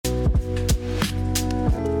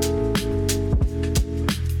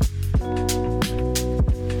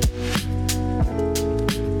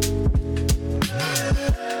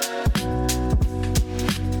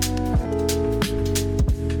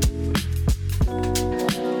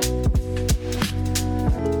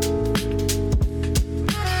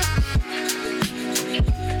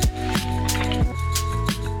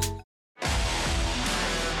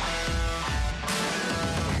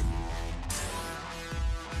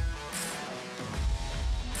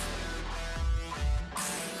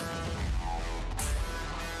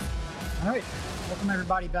All right. Welcome,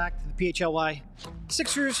 everybody, back to the PHLY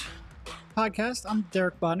Sixers podcast. I'm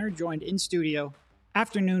Derek Bodner, joined in studio,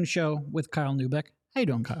 afternoon show with Kyle Neubeck. How you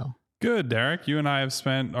doing, Kyle? Good, Derek. You and I have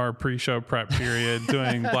spent our pre-show prep period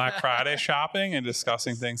doing Black Friday shopping and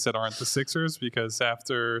discussing things that aren't the Sixers, because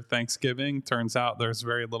after Thanksgiving, turns out there's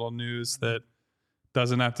very little news that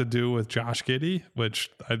doesn't have to do with Josh Giddey,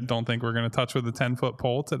 which I don't think we're going to touch with a 10-foot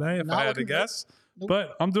pole today, if I had to guess. Nope.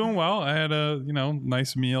 But I'm doing well. I had a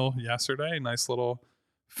nice meal yesterday, nice little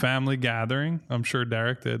family gathering. I'm sure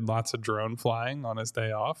Derek did lots of drone flying on his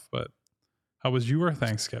day off. But how was your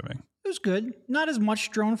Thanksgiving? It was good. Not as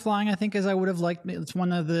much drone flying, I think, as I would have liked. It's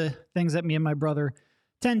one of the things that me and my brother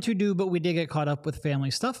tend to do, but we did get caught up with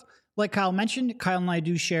family stuff. Like Kyle mentioned, Kyle and I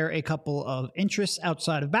do share a couple of interests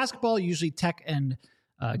outside of basketball, usually tech and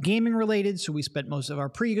gaming related. So we spent most of our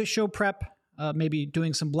pre-show prep maybe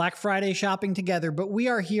doing some Black Friday shopping together, but we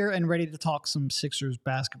are here and ready to talk some Sixers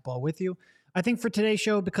basketball with you. I think for today's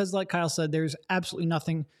show, because like Kyle said, there's absolutely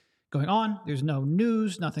nothing going on. There's no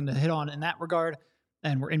news, nothing to hit on in that regard.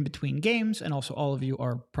 And we're in between games. And also all of you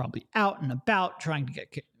are probably out and about trying to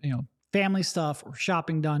get, family stuff or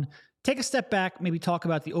shopping done. Take a step back, maybe talk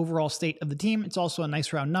about the overall state of the team. It's also a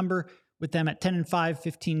nice round number with them at 10-5,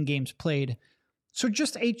 15 games played. So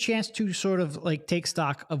just a chance to sort of take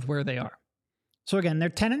stock of where they are. So again, they're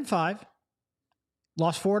 10-5,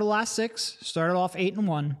 lost 4 to the last 6, started off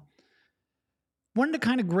 8-1. Wanted to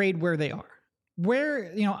kind of grade where they are.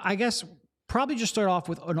 Where, I guess probably just start off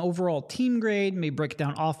with an overall team grade, maybe break it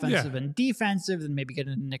down offensive and defensive, and maybe get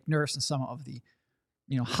into Nick Nurse and some of the,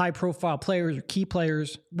 high profile players or key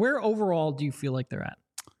players. Where overall do you feel like they're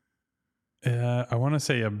at? I want to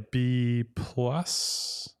say a B+,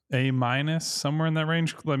 A-, somewhere in that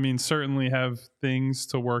range. I mean, certainly have things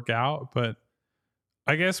to work out, but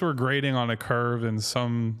I guess we're grading on a curve in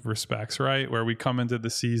some respects, right? Where we come into the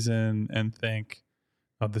season and think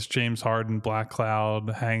of this James Harden black cloud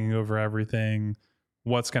hanging over everything.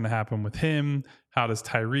 What's going to happen with him? How does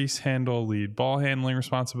Tyrese handle lead ball handling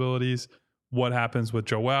responsibilities? What happens with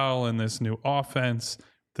Joel in this new offense?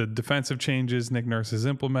 The defensive changes Nick Nurse is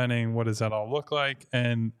implementing, what does that all look like?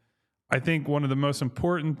 And I think one of the most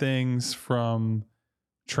important things from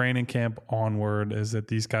training camp onward is that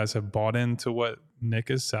these guys have bought into what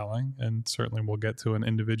Nick is selling, and certainly we'll get to an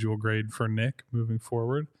individual grade for Nick moving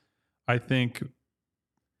forward. I think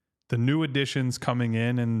the new additions coming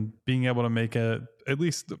in and being able to make at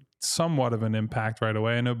least somewhat of an impact right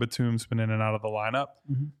away. I know Batum's been in and out of the lineup.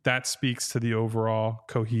 Mm-hmm. That speaks to the overall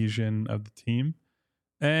cohesion of the team.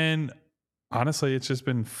 And honestly, it's just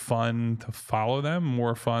been fun to follow them,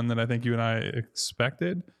 more fun than I think you and I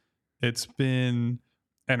expected. It's been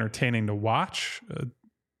entertaining to watch,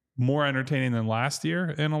 more entertaining than last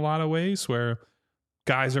year in a lot of ways, where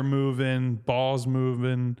guys are moving, ball's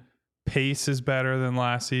moving, pace is better than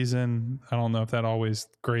last season. I don't know if that always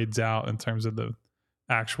grades out in terms of the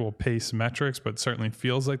actual pace metrics, but certainly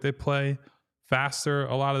feels like they play faster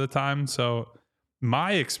a lot of the time. So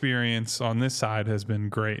my experience on this side has been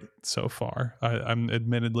great so far. I'm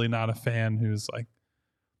admittedly not a fan who's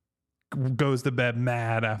goes to bed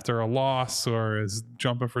mad after a loss or is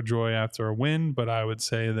jumping for joy after a win, but I would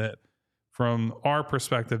say that from our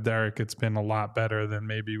perspective, Derek, it's been a lot better than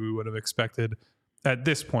maybe we would have expected at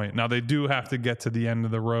this point. Now they do have to get to the end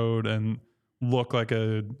of the road and look like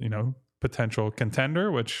a, potential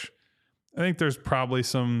contender, which I think there's probably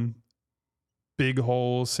some big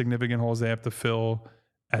holes, significant holes they have to fill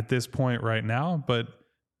at this point right now, but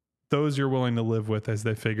those you're willing to live with as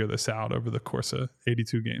they figure this out over the course of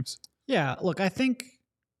 82 games. Yeah, look, I think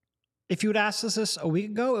if you had asked us this a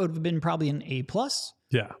week ago, it would have been probably an A+.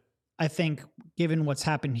 Yeah. I think given what's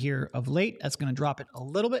happened here of late, that's going to drop it a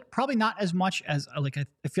little bit. Probably not as much as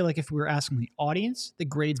I feel like if we were asking the audience, the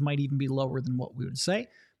grades might even be lower than what we would say.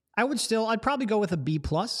 I'd probably go with a B+.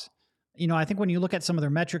 I think when you look at some of their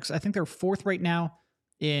metrics, I think they're 4th right now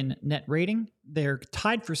in net rating. They're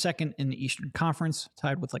tied for 2nd in the Eastern Conference,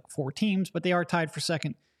 tied with 4 teams, but they are tied for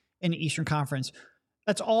 2nd in the Eastern Conference.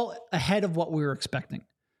 That's all ahead of what we were expecting.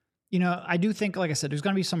 I do think, like I said, there's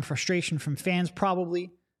going to be some frustration from fans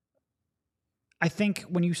probably. I think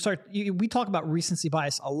when you start, we talk about recency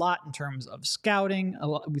bias a lot in terms of scouting.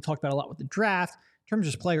 We talked about a lot with the draft, in terms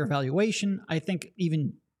of just player evaluation. I think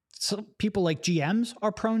even people like GMs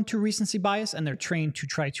are prone to recency bias, and they're trained to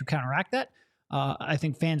try to counteract that. I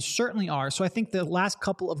think fans certainly are. So I think the last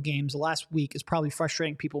couple of games, the last week, is probably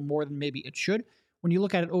frustrating people more than maybe it should. When you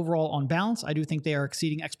look at it overall on balance, I do think they are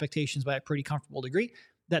exceeding expectations by a pretty comfortable degree.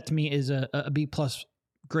 That to me is a B+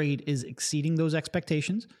 grade, is exceeding those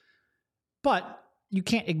expectations. But you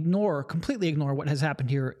can't completely ignore what has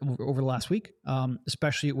happened here over the last week,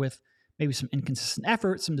 especially with maybe some inconsistent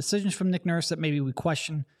effort, some decisions from Nick Nurse that maybe we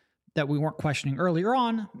weren't questioning earlier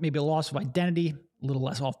on, maybe a loss of identity, a little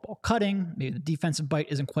less off-ball cutting, maybe the defensive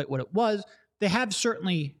bite isn't quite what it was. They have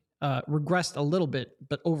certainly regressed a little bit,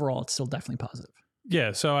 but overall it's still definitely positive.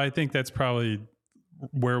 Yeah, so I think that's probably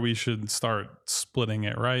where we should start splitting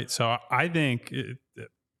it, right? So I think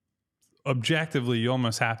objectively, you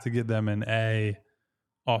almost have to give them an A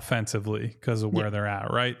offensively because of where they're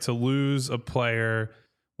at, right? To lose a player,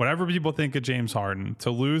 whatever people think of James Harden,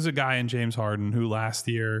 to lose a guy in James Harden who last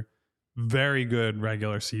year, very good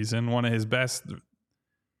regular season, one of his best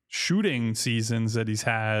shooting seasons that he's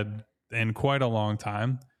had in quite a long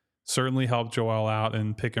time, certainly helped Joel out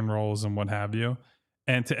in pick and rolls and what have you.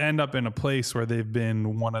 And to end up in a place where they've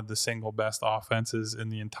been one of the single best offenses in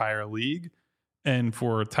the entire league, and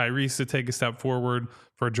for Tyrese to take a step forward,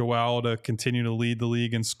 for Joel to continue to lead the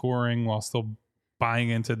league in scoring while still buying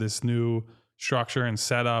into this new structure and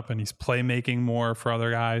setup, and he's playmaking more for other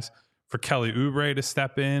guys, for Kelly Oubre to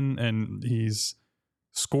step in and he's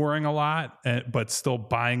scoring a lot, but still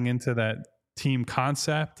buying into that team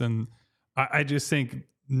concept. And I just think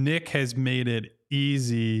Nick has made it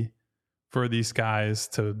easy for these guys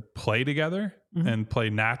to play together and play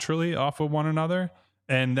naturally off of one another.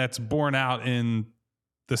 And that's borne out in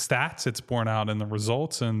the stats. It's borne out in the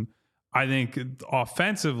results. And I think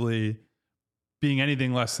offensively, being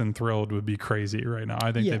anything less than thrilled would be crazy right now.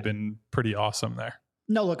 I think they've been pretty awesome there.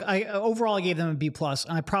 No, look, overall I gave them a B+,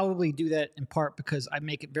 and I probably do that in part because I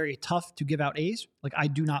make it very tough to give out A's. Like, I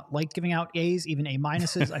do not like giving out A's, even A-.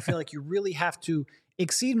 I feel like you really have to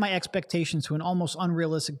exceed my expectations to an almost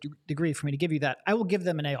unrealistic degree for me to give you that. I will give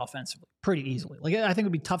them an A offensively pretty easily. Like, I think it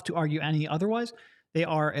would be tough to argue any otherwise. They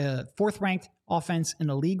are a 4th-ranked offense in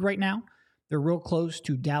the league right now. They're real close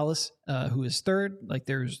to Dallas, who is 3rd. Like,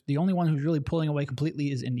 there's the only one who's really pulling away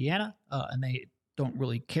completely is Indiana, and they don't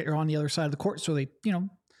really care on the other side of the court, so they,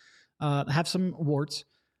 have some warts.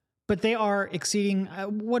 But they are exceeding,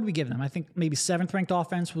 what do we give them? I think maybe 7th-ranked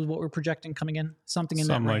offense was what we're projecting coming in, something in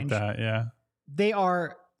that range. Something like that, yeah. They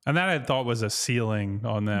are... And that I thought was a ceiling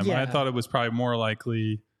on them. Yeah. I thought it was probably more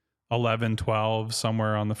likely 11, 12,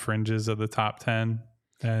 somewhere on the fringes of the top 10,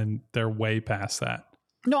 and they're way past that.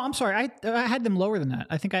 No, I'm sorry. I had them lower than that.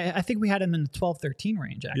 I think we had them in the 12-13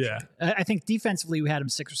 range, actually. Yeah. I think defensively we had them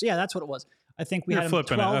 6 or... Yeah, that's what it was. I think we had them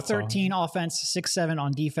 12-13 offense, 6-7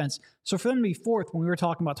 on defense. So for them to be 4th, when we were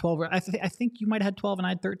talking about 12, I think you might have had 12 and I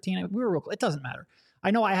had 13. We were real close. It doesn't matter.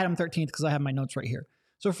 I know I had them 13th because I have my notes right here.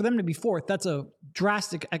 So for them to be 4th, that's a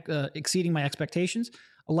drastic exceeding my expectations.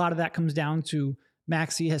 A lot of that comes down to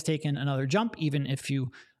Maxey has taken another jump, even if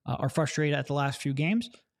you are frustrated at the last few games.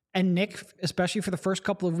 And Nick, especially for the first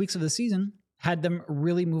couple of weeks of the season, had them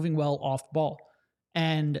really moving well off ball.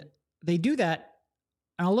 And they do that.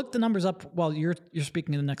 And I'll look the numbers up while you're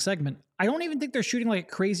speaking in the next segment. I don't even think they're shooting like a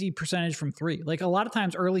crazy percentage from 3. Like, a lot of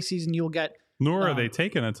times early season, you'll get... Nor are they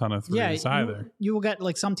taking a ton of threes either. You will get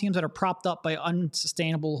like some teams that are propped up by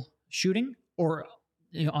unsustainable shooting, or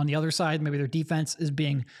on the other side, maybe their defense is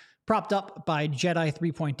being propped up by Jedi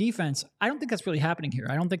 3-point defense. I don't think that's really happening here.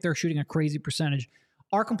 I don't think they're shooting a crazy percentage.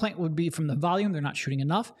 Our complaint would be from the volume. They're not shooting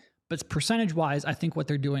enough. But percentage-wise, I think what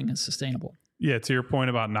they're doing is sustainable. Yeah, to your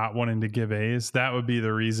point about not wanting to give A's, that would be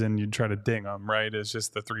the reason you'd try to ding them, right? It's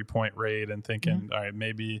just the 3-point rate and thinking, all right,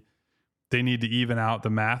 maybe they need to even out the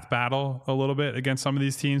math battle a little bit against some of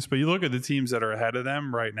these teams. But you look at the teams that are ahead of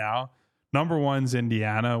them right now. Number 1's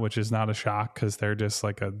Indiana, which is not a shock because they're just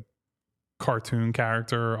like a cartoon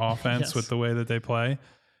character offense with the way that they play.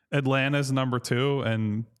 Atlanta's number 2,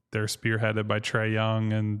 and they're spearheaded by Trae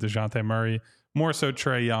Young and DeJounte Murray. More so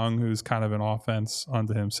Trae Young, who's kind of an offense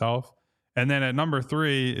unto himself. And then at number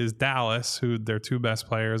 3 is Dallas, who their 2 best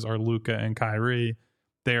players are Luka and Kyrie.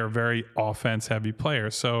 They are very offense-heavy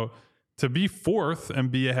players. So to be 4th and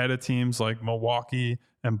be ahead of teams like Milwaukee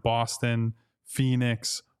and Boston,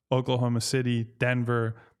 Phoenix, Oklahoma City,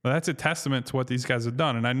 Denver, well, that's a testament to what these guys have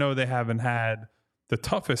done. And I know they haven't had the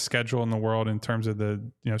toughest schedule in the world in terms of the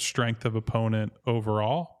strength of opponent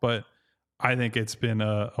overall, but I think it's been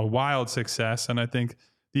a wild success. And I think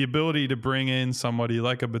the ability to bring in somebody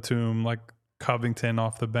like a Batum, like Covington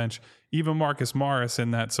off the bench, even Marcus Morris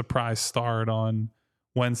in that surprise start on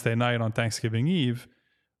Wednesday night on Thanksgiving Eve,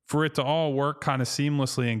 for it to all work kind of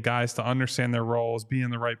seamlessly and guys to understand their roles, be in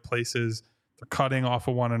the right places, they're cutting off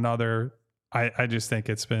of one another. I just think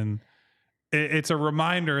it's a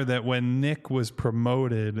reminder that when Nick was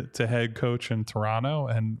promoted to head coach in Toronto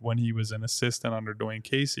and when he was an assistant under Dwayne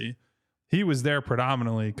Casey, he was there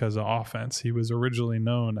predominantly because of offense. He was originally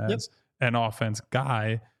known as an offense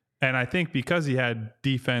guy. And I think because he had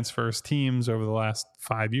defense first teams over the last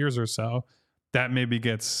 5 years or so, that maybe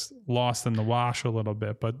gets lost in the wash a little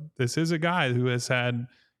bit. But this is a guy who has had,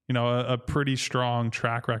 a pretty strong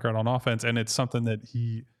track record on offense, and it's something that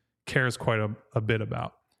he cares quite a bit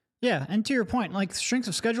about. Yeah, and to your point, like strength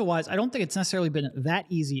of schedule wise, I don't think it's necessarily been that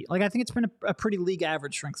easy. Like I think it's been a pretty league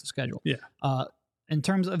average strength of schedule. Yeah. In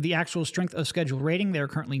terms of the actual strength of schedule rating, they're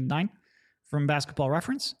currently 9th from Basketball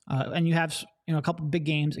Reference, and you have a couple big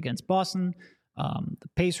games against Boston, the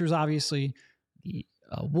Pacers, obviously, the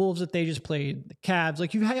Wolves that they just played, the Cavs.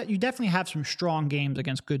 Like you definitely have some strong games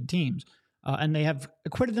against good teams, and they have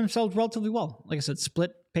acquitted themselves relatively well. Like I said,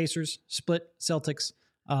 split Pacers, split Celtics.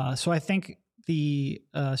 So I think the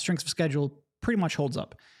strength of schedule pretty much holds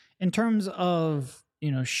up. In terms of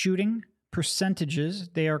shooting percentages,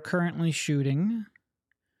 they are currently shooting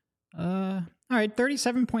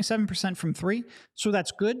 37.7% from 3. So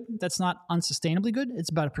that's good. That's not unsustainably good. It's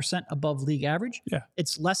about 1% above league average. Yeah.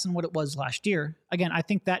 It's less than what it was last year. Again, I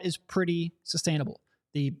think that is pretty sustainable.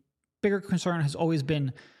 The bigger concern has always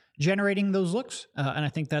been generating those looks. And I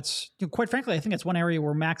think that's, quite frankly, I think that's one area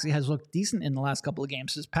where Maxey has looked decent in the last couple of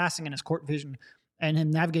games. His passing and his court vision and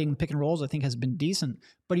him navigating pick and rolls, I think, has been decent.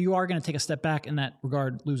 But you are going to take a step back in that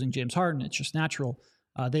regard, losing James Harden. It's just natural.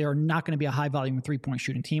 They are not going to be a high-volume three-point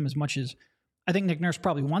shooting team as much as I think Nick Nurse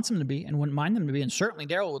probably wants them to be and wouldn't mind them to be. And certainly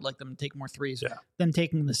Daryl would like them to take more threes than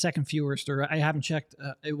taking the second fewest, or I haven't checked.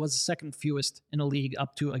 It was the second fewest in the league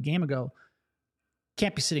up to a game ago.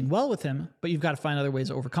 Can't be sitting well with him, but you've got to find other ways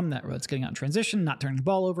to overcome that. Whether it's getting out in transition, not turning the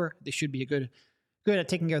ball over. They should be good at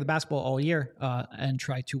taking care of the basketball all year and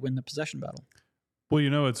try to win the possession battle.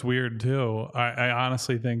 Well, it's weird too. I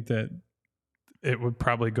honestly think that it would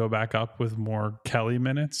probably go back up with more Kelly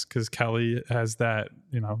minutes because Kelly has that,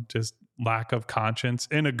 just lack of conscience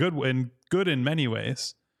in a good way, good in many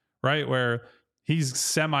ways, right? Where he's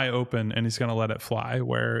semi-open and he's going to let it fly.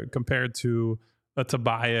 Where compared to a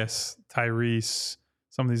Tobias, Tyrese,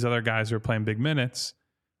 some of these other guys who are playing big minutes,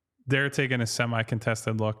 they're taking a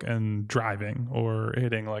semi-contested look and driving or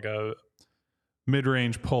hitting like a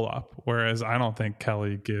mid-range pull-up. Whereas I don't think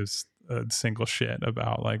Kelly gives a single shit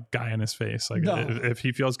about like guy in his face. Like if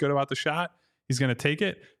he feels good about the shot, he's going to take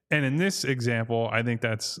it. And in this example, I think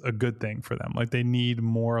that's a good thing for them. Like they need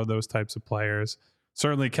more of those types of players.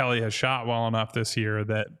 Certainly Kelly has shot well enough this year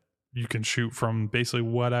that you can shoot from basically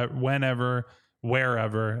whatever, whenever,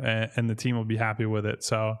 wherever, and the team will be happy with it.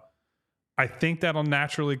 So I think that'll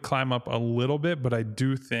naturally climb up a little bit, but I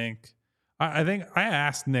do think, I think I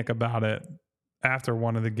asked Nick about it after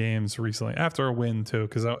one of the games recently, after a win too,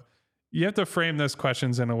 because you have to frame those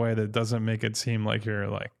questions in a way that doesn't make it seem like you're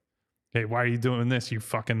like, hey, why are you doing this, you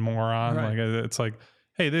fucking moron? Right. Like it's like,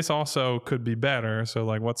 hey, this also could be better. So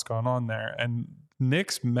like, what's going on there? And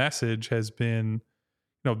Nick's message has been,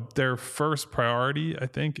 their first priority, I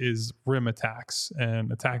think, is rim attacks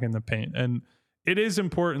and attacking the paint. And it is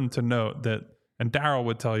important to note that, and Daryl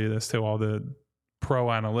would tell you this to all the pro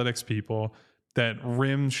analytics people, that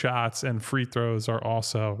rim shots and free throws are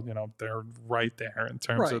also, they're right there in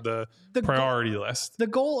terms of the priority list. The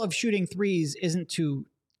goal of shooting threes isn't to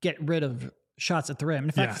get rid of shots at the rim.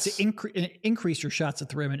 In fact, it's to increase your shots at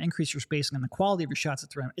the rim and increase your spacing and the quality of your shots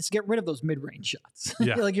at the rim. It's to get rid of those mid-range shots.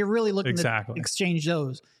 Yeah. Like you're really looking to exchange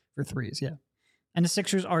those for threes. Yeah. And the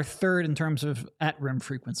Sixers are third in terms of at-rim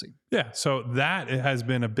frequency. Yeah, so that has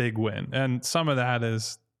been a big win. And some of that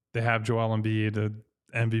is they have Joel Embiid, the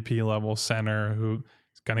MVP-level center, who's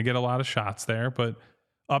going to get a lot of shots there. But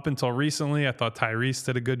up until recently, I thought Tyrese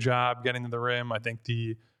did a good job getting to the rim. I think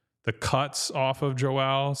the cuts off of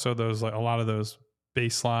Joel, so those like a lot of those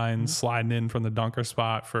baselines sliding in from the dunker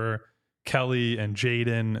spot for Kelly and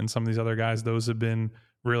Jaden and some of these other guys, those have been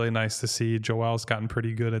really nice to see. Joel's gotten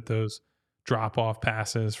pretty good at those drop-off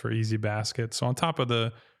passes for easy baskets. So on top of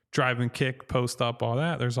the drive and kick, post up, all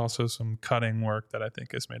that, there's also some cutting work that I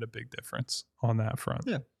think has made a big difference on that front.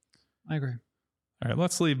 Yeah, I agree. All right,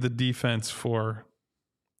 let's leave the defense for,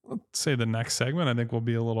 let's say, the next segment. I think we'll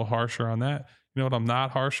be a little harsher on that. You know what I'm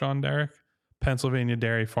not harsh on, Derek? Pennsylvania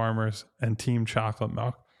dairy farmers and Team Chocolate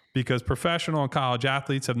Milk. Because professional and college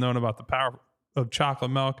athletes have known about the power of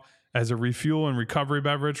chocolate milk as a refuel and recovery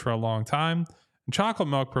beverage for a long time. And chocolate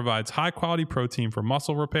milk provides high-quality protein for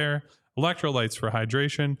muscle repair, electrolytes for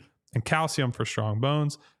hydration, and calcium for strong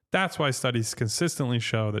bones. That's why studies consistently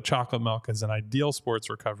show that chocolate milk is an ideal sports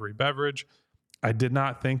recovery beverage. I did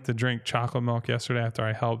not think to drink chocolate milk yesterday after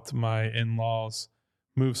I helped my in-laws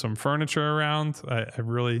move some furniture around. I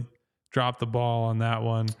really dropped the ball on that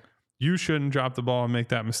one. You shouldn't drop the ball and make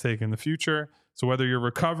that mistake in the future. So whether you're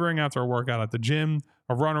recovering after a workout at the gym,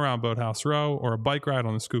 a run around Boathouse Row, or a bike ride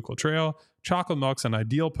on the Schuylkill Trail, chocolate milk's an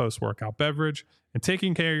ideal post-workout beverage. And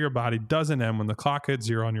taking care of your body doesn't end when the clock hits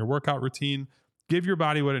zero on your workout routine. Give your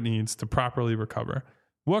body what it needs to properly recover.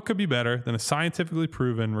 What could be better than a scientifically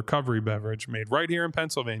proven recovery beverage made right here in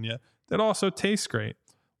Pennsylvania that also tastes great?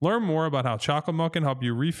 Learn more about how chocolate milk can help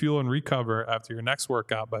you refuel and recover after your next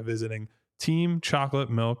workout by visiting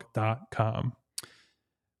teamchocolatemilk.com.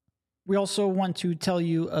 We also want to tell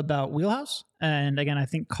you about Wheelhouse. And again, I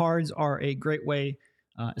think cards are a great way,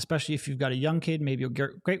 especially if you've got a young kid, maybe a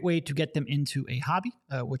great way to get them into a hobby,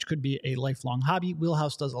 which could be a lifelong hobby.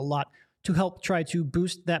 Wheelhouse does a lot to help try to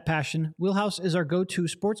boost that passion. Wheelhouse is our go-to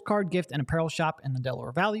sports card, gift, and apparel shop in the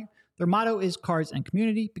Delaware Valley. Their motto is cards and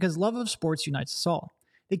community, because love of sports unites us all.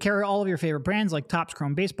 They carry all of your favorite brands like Topps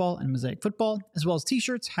Chrome Baseball and Mosaic Football, as well as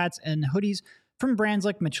t-shirts, hats, and hoodies from brands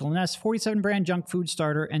like Mitchell & Ness, 47 Brand Junk Food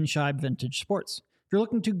Starter, and Shibe Vintage Sports. If you're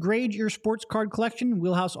looking to grade your sports card collection,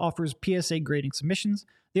 Wheelhouse offers PSA grading submissions.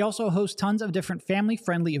 They also host tons of different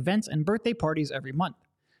family-friendly events and birthday parties every month.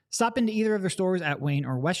 Stop into either of their stores at Wayne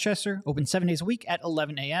or Westchester, open 7 days a week at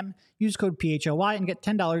 11 a.m. Use code PHLY and get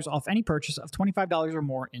 $10 off any purchase of $25 or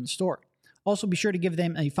more in store. Also, be sure to give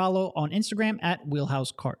them a follow on Instagram at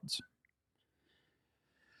Wheelhouse Cards.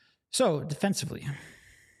 So, defensively.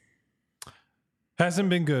 Hasn't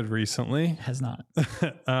been good recently. Has not.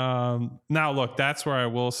 Now, look, that's where I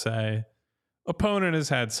will say opponent has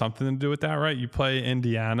had something to do with that, right? You play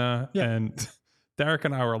Indiana, and Derek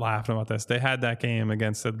and I were laughing about this. They had that game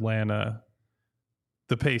against Atlanta,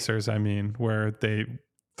 the Pacers, I mean, where they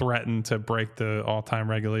threatened to break the all-time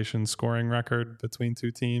regulation scoring record between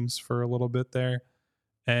two teams for a little bit there.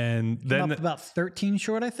 And then about 13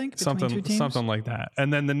 short, I think, between two teams. Something like that.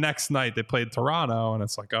 And then the next night they played Toronto, and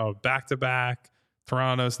it's like, oh, back-to-back.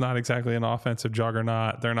 Toronto's not exactly an offensive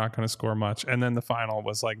juggernaut. They're not going to score much. And then the final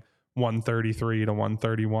was like 133 to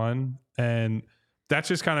 131. And that's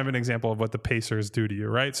just kind of an example of what the Pacers do to you,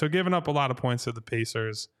 right? So giving up a lot of points to the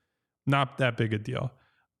Pacers, not that big a deal.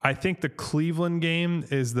 I think the Cleveland game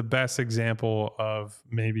is the best example of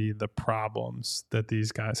maybe the problems that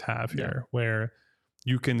these guys have here, where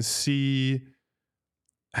you can see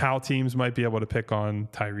how teams might be able to pick on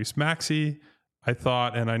Tyrese Maxey. I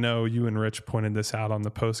thought, and I know you and Rich pointed this out on the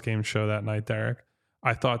post-game show that night, Derek,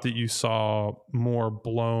 I thought that you saw more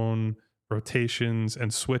blown rotations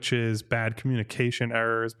and switches, bad communication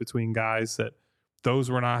errors between guys, that those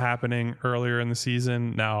were not happening earlier in the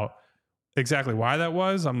season. Now, exactly why that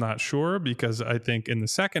was, I'm not sure, because I think in the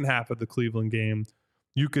second half of the Cleveland game,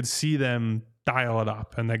 you could see them dial it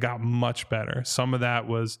up and they got much better. Some of that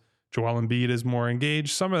was Joel Embiid is more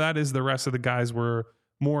engaged. Some of that is the rest of the guys were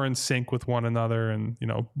more in sync with one another and,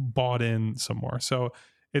 bought in some more. So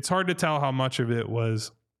it's hard to tell how much of it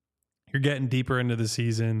was you're getting deeper into the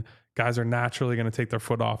season. Guys are naturally going to take their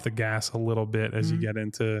foot off the gas a little bit as you get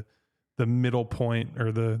into the middle point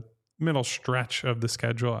or the middle stretch of the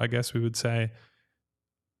schedule, I guess we would say.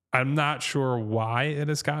 I'm not sure why it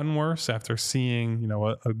has gotten worse after seeing,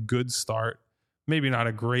 a good start, maybe not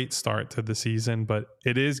a great start to the season, but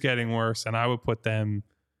it is getting worse. And I would put them,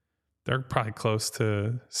 they're probably close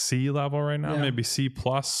to C level right now, maybe C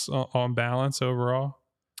plus on balance overall.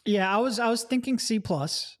 Yeah, I was thinking C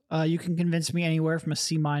plus. You can convince me anywhere from a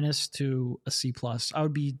C minus to a C plus. I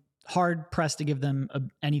would be hard pressed to give them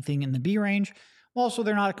anything in the B range. Also,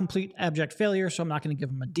 they're not a complete abject failure, so I'm not going to give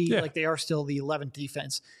them a D. Yeah. Like, they are still the 11th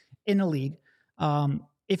defense in the league.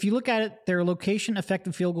 If you look at it, their location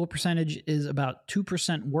effective field goal percentage is about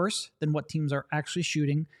 2% worse than what teams are actually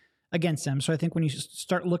shooting against them. So I think when you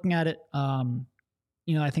start looking at it,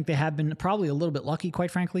 I think they have been probably a little bit lucky, quite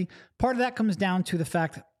frankly. Part of that comes down to the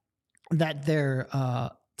fact that their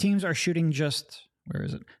teams are shooting just,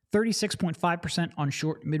 36.5% on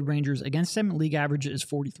short mid-rangers against them. League average is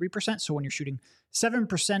 43%. So when you're shooting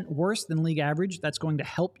 7% worse than league average, that's going to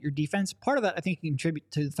help your defense. Part of that, I think, can contribute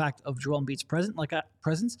to the fact of Joel Embiid's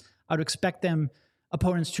presence. I would expect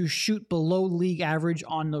opponents to shoot below league average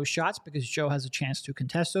on those shots because Joe has a chance to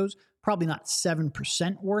contest those. Probably not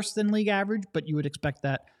 7% worse than league average, but you would expect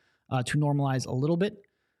that to normalize a little bit.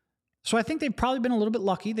 So I think they've probably been a little bit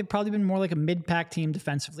lucky. They've probably been more like a mid-pack team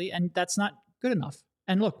defensively, and that's not good enough.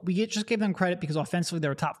 And look, we just gave them credit because offensively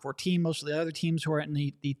they're a top 4 team. Most of the other teams who are in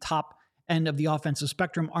the top end of the offensive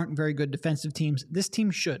spectrum aren't very good defensive teams. This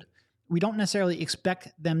team should. We don't necessarily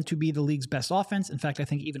expect them to be the league's best offense. In fact, I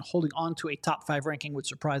think even holding on to a top 5 ranking would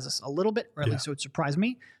surprise us a little bit, or at least it would surprise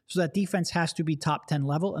me. So that defense has to be top 10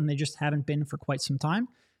 level, and they just haven't been for quite some time.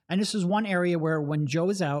 And this is one area where when Joe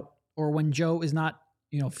is out, or when Joe is not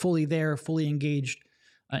fully there, fully engaged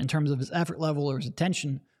in terms of his effort level or his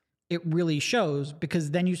attention, it really shows,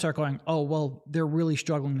 because then you start going, oh, well, they're really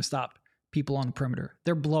struggling to stop people on the perimeter.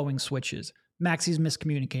 They're blowing switches. Maxi's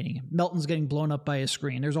miscommunicating. Melton's getting blown up by his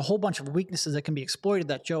screen. There's a whole bunch of weaknesses that can be exploited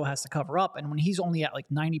that Joe has to cover up. And when he's only at like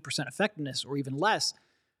 90% effectiveness or even less,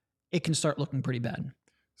 it can start looking pretty bad.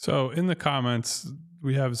 So in the comments,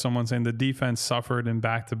 we have someone saying the defense suffered in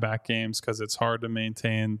back-to-back games because it's hard to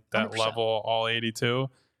maintain that 100%. level all 82.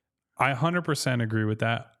 I 100% agree with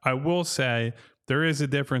that. I will say there is a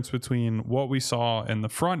difference between what we saw in the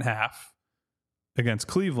front half against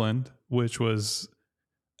Cleveland, which was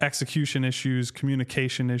execution issues,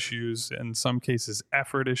 communication issues, in some cases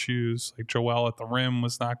effort issues. Like Joel at the rim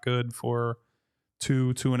was not good for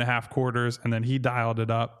 2.5 quarters, and then he dialed it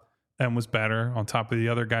up and was better on top of the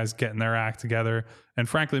other guys getting their act together and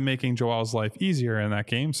frankly making Joel's life easier in that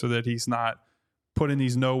game so that he's not put in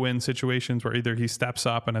these no-win situations where either he steps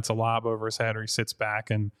up and it's a lob over his head or he sits back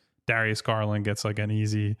and Darius Garland gets like an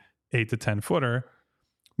easy 8 to 10 footer.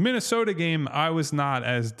 Minnesota game, I was not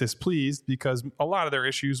as displeased because a lot of their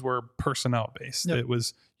issues were personnel based. Yep. It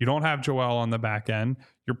was, you don't have Joel on the back end.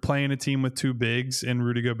 You're playing a team with two bigs in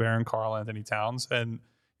Rudy Gobert and Karl-Anthony Towns. And,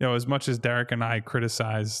 you know, as much as Derek and I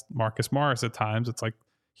criticize Marcus Morris at times, it's like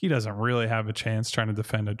he doesn't really have a chance trying to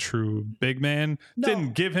defend a true big man. No.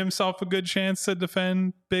 Didn't give himself a good chance to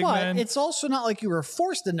defend big But men. it's also not like you were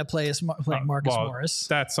forced into playing Marcus Well, Morris.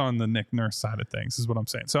 That's on the Nick Nurse side of things, is what I'm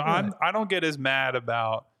saying. So Right. I don't get as mad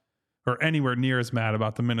about, or anywhere near as mad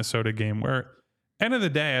about the Minnesota game, where end of the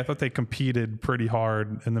day, I thought they competed pretty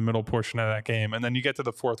hard in the middle portion of that game. And then you get to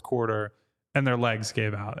the fourth quarter and their legs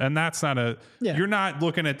gave out. And that's not you're not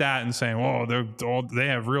looking at that and saying, oh, they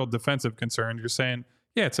have real defensive concerns. You're saying,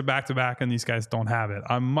 yeah, it's a back-to-back and these guys don't have it.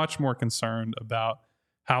 I'm much more concerned about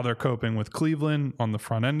how they're coping with Cleveland on the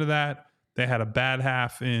front end of that. They had a bad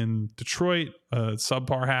half in Detroit, a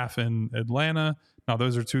subpar half in Atlanta. Now,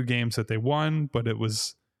 those are two games that they won, but it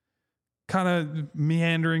was kind of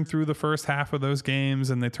meandering through the first half of those games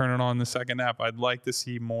and they turn it on in the second half. I'd like to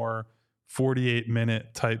see more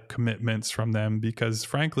 48-minute type commitments from them because,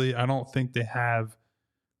 frankly, I don't think they have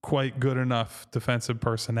quite good enough defensive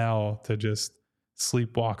personnel to just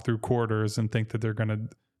sleepwalk through quarters and think that they're going to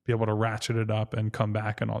be able to ratchet it up and come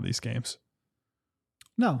back in all these games.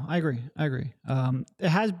 No, I agree. It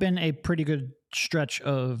has been a pretty good stretch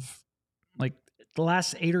of like the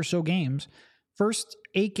last 8 or so games. First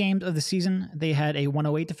 8 games of the season, they had a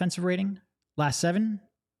 108 defensive rating. Last 7,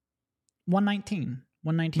 119.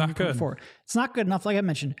 119.4. It's not good enough. Like I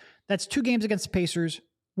mentioned, that's 2 games against the Pacers,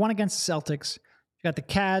 1 against the Celtics. You got the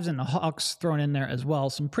Cavs and the Hawks thrown in there as well.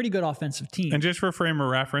 Some pretty good offensive teams. And just for frame of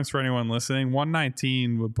reference for anyone listening,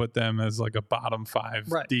 119 would put them as like a bottom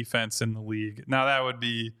 5 defense in the league. Now that would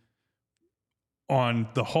be on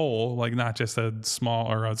the whole, like not just a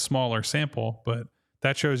smaller sample, but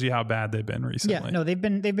that shows you how bad they've been recently. Yeah, no, they've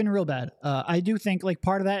been real bad. I do think like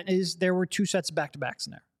part of that is there were 2 sets of back-to-backs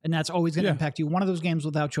in there, and that's always going to impact you. One of those games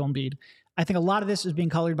without Joel Embiid. I think a lot of this is being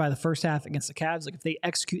colored by the first half against the Cavs. Like if they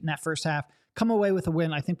execute in that first half, come away with a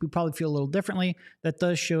win, I think we probably feel a little differently. That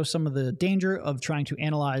does show some of the danger of trying to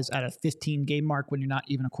analyze at a 15-game mark when you're not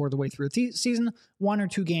even a quarter of the way through the season. 1 or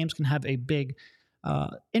 2 games can have a big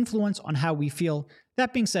influence on how we feel.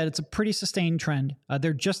 That being said, it's a pretty sustained trend.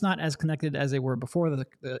 They're just not as connected as they were before.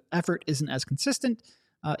 The effort isn't as consistent.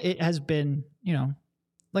 It has been,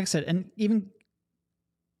 like I said, and even,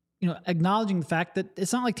 acknowledging the fact that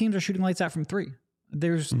it's not like teams are shooting lights out from 3.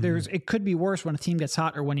 It could be worse when a team gets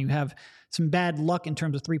hot or when you have some bad luck in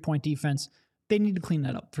terms of 3-point defense. They need to clean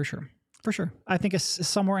that up for sure. For sure. I think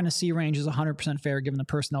somewhere in a C range is 100% fair given the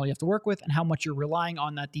personnel you have to work with and how much you're relying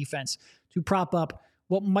on that defense to prop up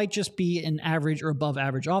what might just be an average or above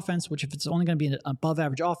average offense, which if it's only going to be an above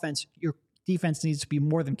average offense, your defense needs to be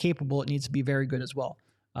more than capable. It needs to be very good as well.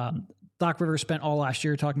 Doc Rivers spent all last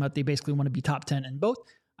year talking about they basically want to be top 10 in both.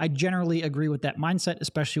 I generally agree with that mindset,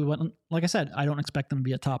 especially when, like I said, I don't expect them to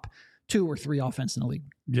be a top 2 or 3 offense in the league.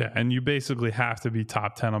 Yeah, and you basically have to be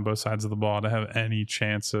top 10 on both sides of the ball to have any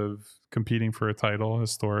chance of competing for a title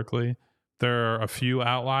historically. There are a few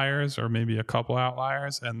outliers or maybe a couple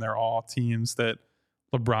outliers, and they're all teams that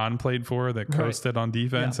LeBron played for that coasted on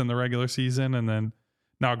defense in the regular season. And then,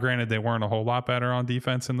 now granted, they weren't a whole lot better on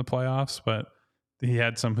defense in the playoffs, but he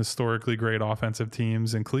had some historically great offensive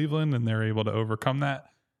teams in Cleveland, and they're able to overcome that.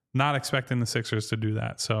 Not expecting the Sixers to do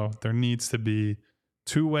that. So there needs to be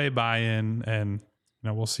two-way buy-in, and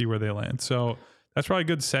we'll see where they land. So that's probably a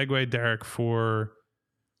good segue, Derek, for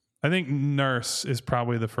I think Nurse is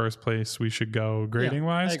probably the first place we should go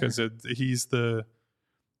grading-wise because he's the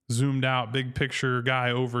zoomed-out, big-picture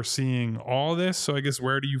guy overseeing all this. So I guess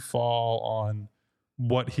where do you fall on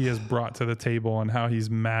what he has brought to the table and how he's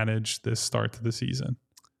managed this start to the season?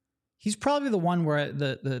 he's probably the one where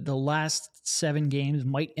the last 7 games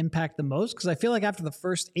might impact the most, because I feel like after the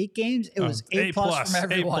first 8 games, it was A+ from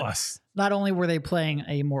everyone. A+. Not only were they playing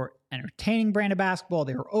a more entertaining brand of basketball,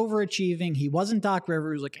 they were overachieving. He wasn't Doc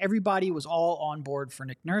Rivers. Like, everybody was all on board for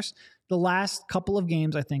Nick Nurse. The last couple of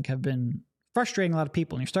games, I think, have been frustrating a lot of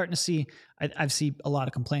people. And you're starting to see, I've seen a lot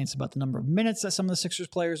of complaints about the number of minutes that some of the Sixers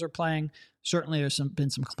players are playing. Certainly there's been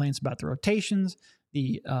some complaints about the rotations,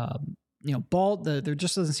 ball. There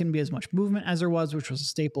just doesn't seem to be as much movement as there was, which was a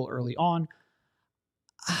staple early on.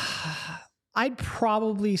 I'd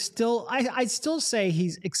still say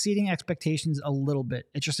he's exceeding expectations a little bit.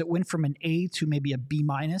 It's just, it went from an A to maybe a B-,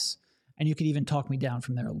 and you could even talk me down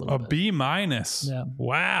from there a little bit. A B-. Yeah.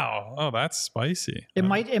 Wow. Oh, that's spicy. It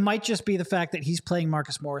might just be the fact that he's playing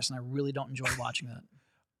Marcus Morris, and I really don't enjoy watching that.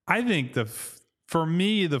 I think for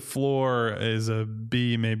me, the floor is a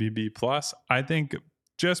B, maybe B+. I think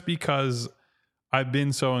just because I've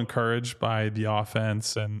been so encouraged by the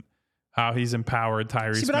offense and how he's empowered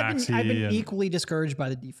Tyrese Maxey. I've been equally discouraged by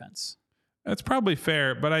the defense. That's probably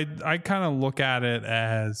fair, but I kind of look at it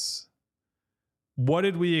as, what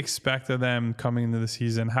did we expect of them coming into the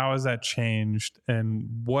season? How has that changed? And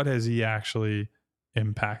what has he actually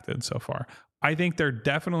impacted so far? I think they're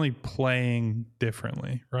definitely playing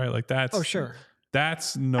differently, right? Like, that's... Oh, sure.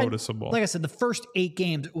 That's noticeable. Like I said, the first 8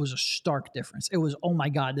 games, it was a stark difference. It was, oh my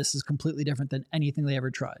God, this is completely different than anything they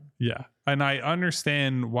ever tried. Yeah. And I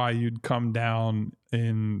understand why you'd come down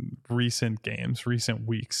in recent games, recent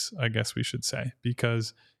weeks, I guess we should say,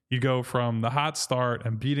 because you go from the hot start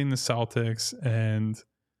and beating the Celtics, and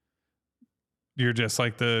you're just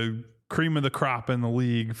like the cream of the crop in the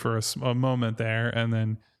league for a moment there. And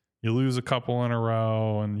then you lose a couple in a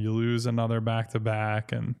row, and you lose another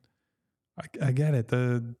back-to-back, and I get it.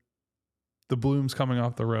 The bloom's coming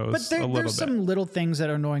off the rose, but there's some little things that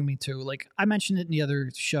are annoying me too. Like, I mentioned it in the other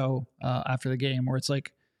show after the game, where it's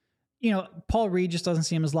like, Paul Reed just doesn't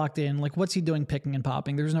seem as locked in. Like, what's he doing picking and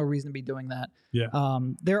popping? There's no reason to be doing that. Yeah.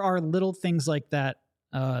 There are little things like that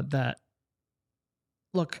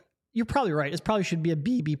look, you're probably right. It probably should be a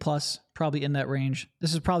B+, probably in that range.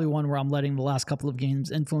 This is probably one where I'm letting the last couple of games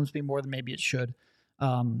influence me more than maybe it should.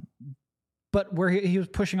 But where he was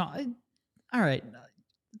pushing on, all right,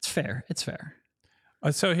 it's fair. It's fair.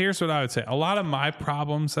 So here's what I would say. A lot of my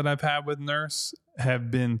problems that I've had with Nurse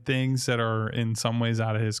have been things that are in some ways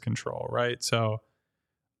out of his control, right? So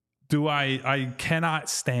I cannot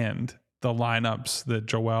stand the lineups that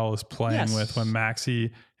Joel is playing with when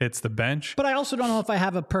Maxey hits the bench. But I also don't know if I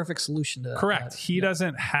have a perfect solution to that. Correct. He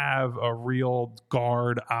doesn't have a real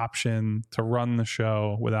guard option to run the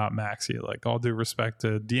show without Maxey. Like, all due respect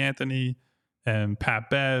to D'Anthony and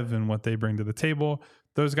Pat Bev and what they bring to the table,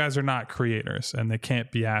 those guys are not creators, and they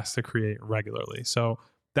can't be asked to create regularly. So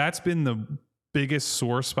that's been the biggest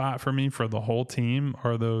sore spot for me for the whole team,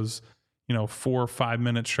 are those 4 or 5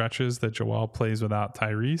 minute stretches that Joel plays without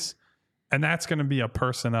Tyrese. And that's going to be a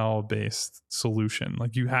personnel based solution.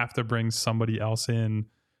 Like, you have to bring somebody else in,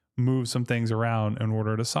 move some things around in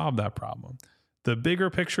order to solve that problem. The bigger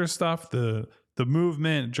picture stuff, the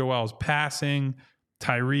movement, Joel's passing,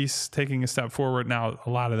 Tyrese taking a step forward. Now, a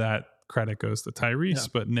lot of that credit goes to Tyrese,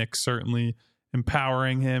 but Nick certainly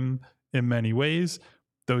empowering him in many ways.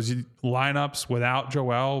 Those lineups without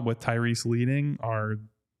Joel, with Tyrese leading, are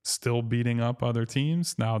still beating up other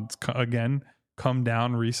teams. Now, it's again come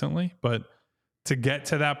down recently, but to get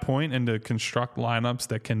to that point and to construct lineups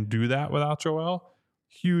that can do that without Joel,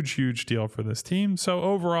 huge deal for this team. So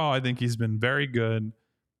overall, I think he's been very good.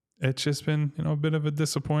 It's just been, a bit of a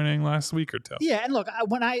disappointing last week or two. Yeah, and look,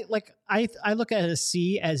 I look at a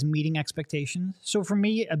C as meeting expectations. So for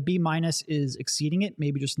me, a B- is exceeding it,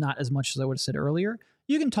 maybe just not as much as I would have said earlier.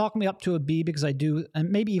 You can talk me up to a B, because I do, and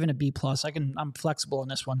maybe even a B+. I'm flexible on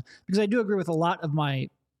this one, because I do agree with a lot of my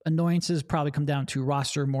annoyances probably come down to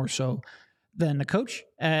roster more so than the coach.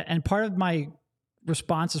 And part of my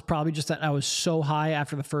response is probably just that I was so high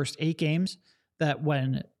after the first 8 games that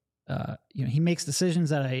when he makes decisions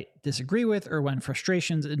that I disagree with, or when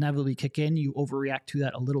frustrations inevitably kick in, you overreact to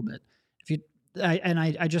that a little bit.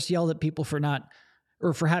 I just yelled at people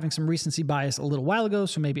for having some recency bias a little while ago,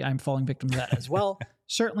 so maybe I'm falling victim to that as well.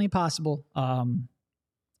 Certainly possible. And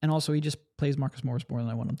also, he just plays Marcus Morris more than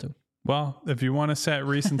I want him to. Well, if you want to set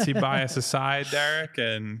recency bias aside, Derek,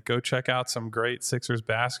 and go check out some great Sixers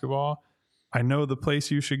basketball, I know the place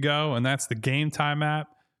you should go, and that's the Game Time app.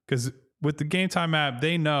 Because with the Game Time app,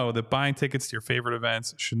 they know that buying tickets to your favorite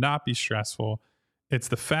events should not be stressful. It's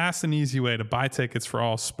the fast and easy way to buy tickets for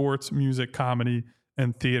all sports, music, comedy,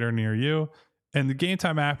 and theater near you. And the Game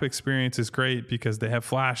Time app experience is great because they have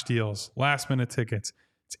flash deals, last-minute tickets.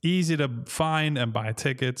 It's easy to find and buy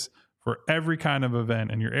tickets for every kind of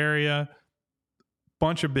event in your area.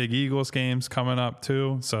 Bunch of big Eagles games coming up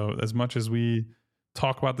too. So as much as we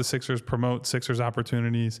talk about the Sixers, promote Sixers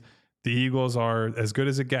opportunities, the Eagles are as good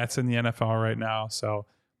as it gets in the NFL right now. So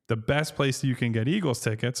the best place you can get Eagles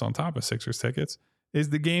tickets on top of Sixers tickets is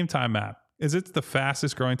the Game Time app. It's the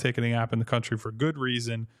fastest growing ticketing app in the country for good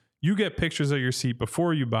reason. You get pictures of your seat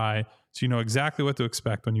before you buy, so you know exactly what to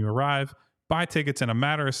expect when you arrive. Buy tickets in a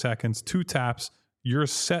matter of seconds, 2 taps, you're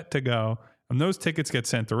set to go. And those tickets get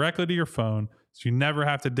sent directly to your phone, so you never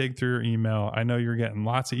have to dig through your email. I know you're getting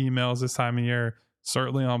lots of emails this time of year,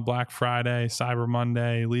 certainly on Black Friday, Cyber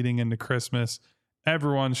Monday, leading into Christmas.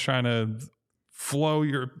 Everyone's trying to flow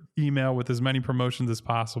your email with as many promotions as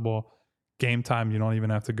possible. Game Time, you don't even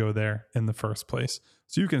have to go there in the first place.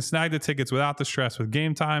 So you can snag the tickets without the stress with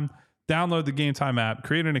Game Time. Download the Game Time app,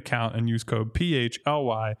 create an account, and use code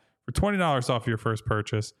PHLY for $20 off your first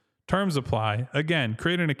purchase. Terms apply. Again,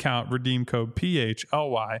 create an account, redeem code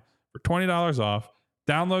PHLY for $20 off.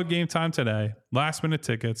 Download Game Time today. Last minute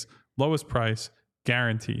tickets, lowest price,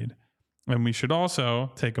 guaranteed. And we should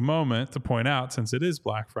also take a moment to point out, since it is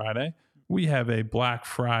Black Friday, we have a Black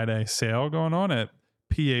Friday sale going on at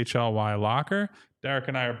PHLY Locker. Derek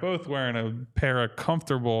and I are both wearing a pair of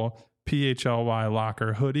comfortable PHLY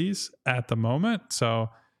Locker hoodies at the moment. So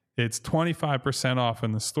it's 25% off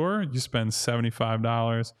in the store. You spend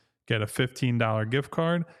 $75, get a $15 gift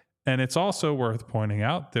card. And it's also worth pointing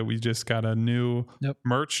out that we just got a new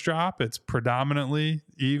merch drop. It's predominantly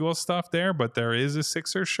Eagle stuff there, but there is a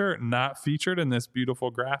Sixers shirt not featured in this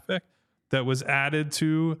beautiful graphic that was added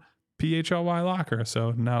to PHLY Locker.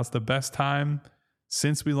 So now's the best time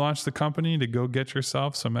since we launched the company to go get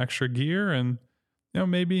yourself some extra gear and,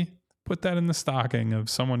 maybe put that in the stocking of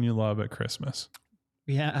someone you love at Christmas.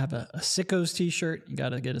 We have a Sickos t-shirt. You got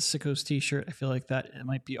to get a Sickos t-shirt. I feel like that it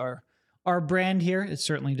might be our brand here. It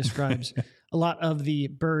certainly describes a lot of the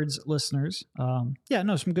Birds listeners. Some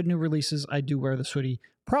good new releases. I do wear this hoodie.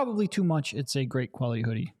 Probably too much. It's a great quality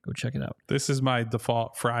hoodie. Go check it out. This is my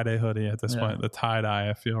default Friday hoodie at this point. The tie-dye,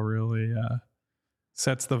 I feel really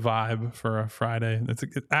sets the vibe for a Friday. It's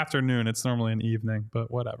an afternoon. It's normally an evening, but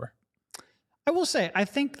whatever. I will say, I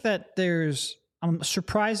think that I'm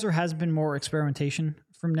surprised there has been more experimentation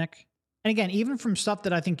from Nick. And again, even from stuff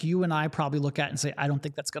that I think you and I probably look at and say, I don't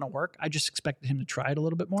think that's going to work. I just expected him to try it a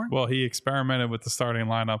little bit more. Well, he experimented with the starting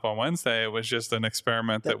lineup on Wednesday. It was just an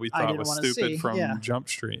experiment that we thought was stupid from Jump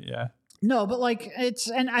Street. Yeah. No, but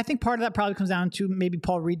and I think part of that probably comes down to maybe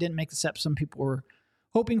Paul Reed didn't make the step some people were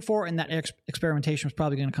hoping for, and that experimentation was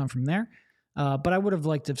probably going to come from there. But I would have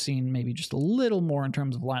liked to have seen maybe just a little more in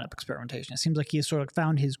terms of lineup experimentation. It seems like he has sort of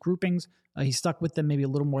found his groupings. He stuck with them maybe a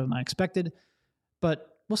little more than I expected, but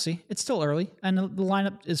we'll see. It's still early, and the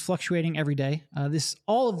lineup is fluctuating every day.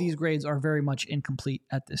 All of these grades are very much incomplete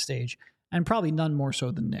at this stage, and probably none more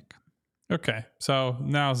so than Nick. Okay, so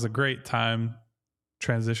now's a great time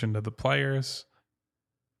transition to the players.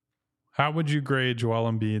 How would you grade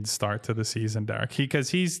Joel Embiid's start to the season, Derek?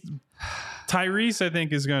 Because Tyrese, I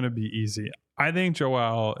think, is going to be easy. I think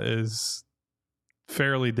Joel is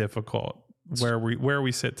fairly difficult where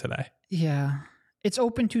we sit today. Yeah, it's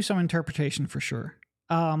open to some interpretation for sure.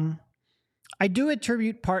 I do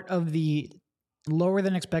attribute part of the lower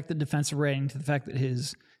than expected defensive rating to the fact that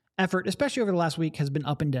his effort, especially over the last week, has been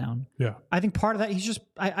up and down. Yeah, I think part of that he's just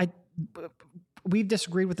we've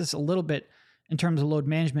disagreed with this a little bit in terms of load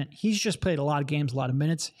management. He's just played a lot of games, a lot of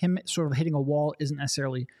minutes. Him sort of hitting a wall isn't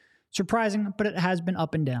necessarily surprising, but it has been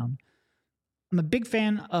up and down. I'm a big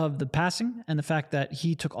fan of the passing and the fact that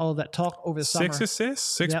he took all of that talk over the summer. 6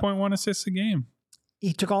 assists, 6.1 assists a game.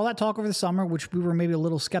 He took all that talk over the summer, which we were maybe a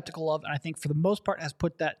little skeptical of, and I think for the most part has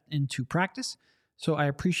put that into practice. So I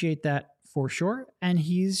appreciate that for sure. And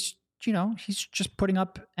he's just putting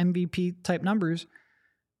up MVP type numbers,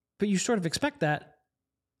 but you sort of expect that.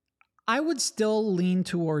 I would still lean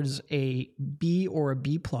towards a B or a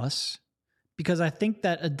B plus, because I think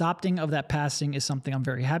that adopting of that passing is something I'm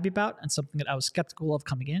very happy about and something that I was skeptical of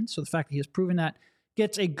coming in. So the fact that he has proven that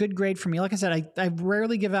gets a good grade for me. Like I said, I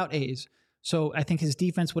rarely give out A's. So I think his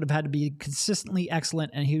defense would have had to be consistently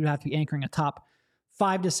excellent, and he would have to be anchoring a top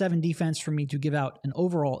 5 to 7 defense for me to give out an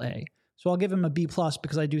overall A. So I'll give him a B plus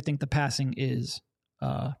because I do think the passing is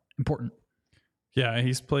important. Yeah,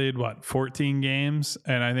 he's played, 14 games?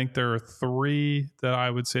 And I think there are 3 that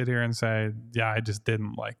I would sit here and say, yeah, I just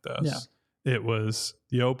didn't like those. Yeah. It was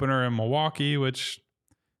the opener in Milwaukee, which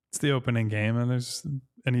it's the opening game, and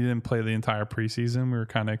he didn't play the entire preseason. We were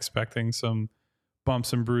kind of expecting some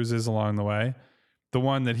bumps and bruises along the way. The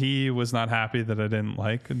one that he was not happy that I didn't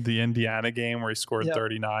like, the Indiana game where he scored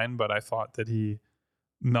 39, but I thought that he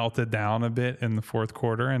melted down a bit in the fourth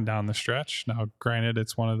quarter and down the stretch. Now, granted,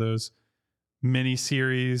 it's one of those mini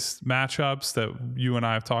series matchups that you and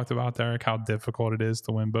I have talked about, Derek, how difficult it is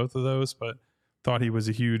to win both of those, but thought he was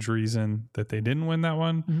a huge reason that they didn't win that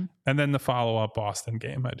one. Mm-hmm. And then the follow-up Boston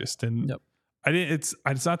game, I just didn't. Yep. It's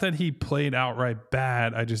not that he played outright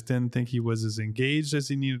bad. I just didn't think he was as engaged as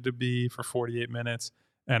he needed to be for 48 minutes.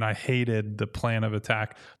 And I hated the plan of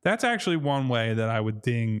attack. That's actually one way that I would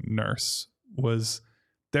ding Nurse, was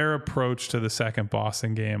their approach to the second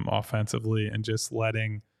Boston game offensively and just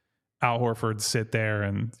letting Al Horford sit there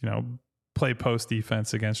and, play post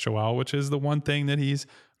defense against Joel, which is the one thing that he's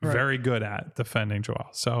very good at, defending Joel.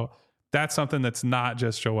 So that's something that's not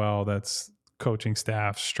just Joel, that's coaching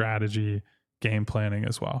staff, strategy, game planning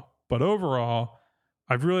as well. But overall,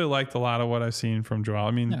 I've really liked a lot of what I've seen from Joel.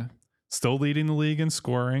 I mean, still leading the league in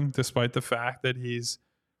scoring, despite the fact that he's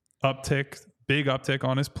big uptick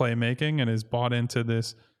on his playmaking and has bought into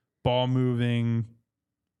this ball moving,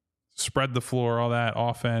 spread the floor, all that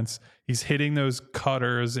offense. He's hitting those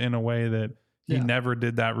cutters in a way that he never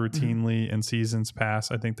did that routinely in seasons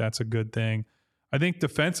past. I think that's a good thing. I think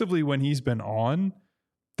defensively, when he's been on,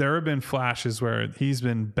 there have been flashes where he's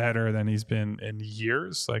been better than he's been in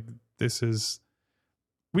years. Like,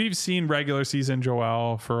 we've seen regular season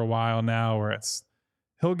Joel for a while now where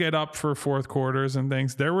he'll get up for fourth quarters and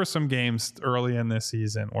things. There were some games early in this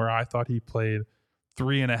season where I thought he played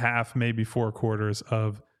 3.5, maybe 4 quarters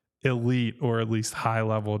of elite or at least high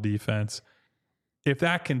level defense. If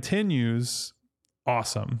that continues,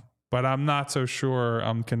 awesome. But I'm not so sure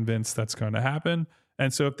I'm convinced that's going to happen.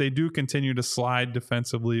 And so if they do continue to slide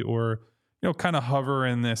defensively or, kind of hover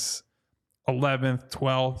in this 11th,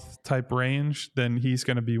 12th type range, then he's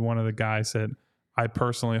going to be one of the guys that I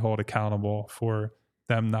personally hold accountable for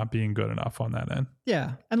them not being good enough on that end.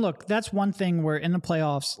 Yeah. And look, that's one thing where in the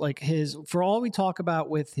playoffs, like for all we talk about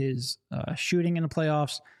with his shooting in the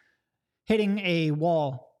playoffs, hitting a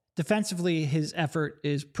wall, defensively, his effort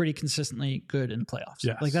is pretty consistently good in the playoffs.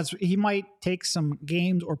 Yes. Like he might take some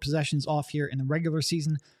games or possessions off here in the regular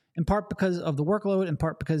season, in part because of the workload, in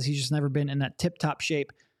part because he's just never been in that tip-top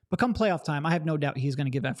shape. But come playoff time, I have no doubt he's going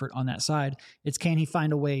to give effort on that side. It's can he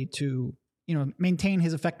find a way to, maintain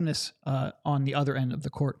his effectiveness on the other end of the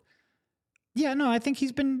court. Yeah, no, I think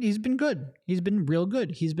he's been good. He's been real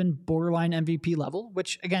good. He's been borderline MVP level,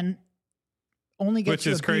 which again only gets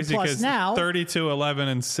you a crazy because now. 32, 11,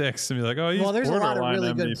 and 6 to be like, oh, he's there's a lot of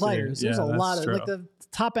really MVP. good players. There's a lot of like the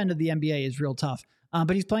top end of the NBA is real tough.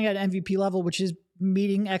 But he's playing at MVP level, which is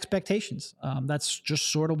meeting expectations. That's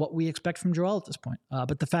just sort of what we expect from Joel at this point.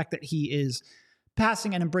 But the fact that he is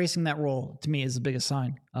passing and embracing that role to me is the biggest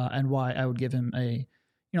sign, and why I would give him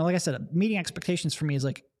like I said, meeting expectations for me is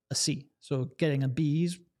like a C. So getting a B,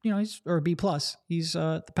 he's or a B plus.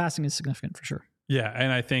 The passing is significant for sure. Yeah,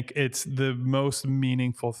 and I think it's the most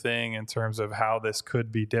meaningful thing in terms of how this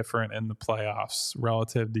could be different in the playoffs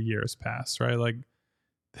relative to years past, right? Like,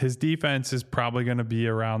 his defense is probably going to be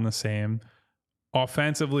around the same.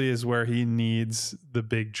 Offensively is where he needs the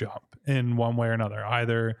big jump in one way or another.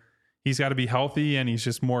 Either he's got to be healthy and he's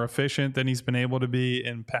just more efficient than he's been able to be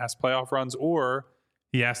in past playoff runs, or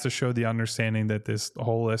he has to show the understanding that this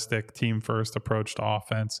holistic team-first approach to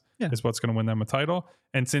offense is what's going to win them a title.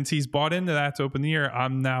 And since he's bought into that to open the year,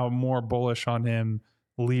 I'm now more bullish on him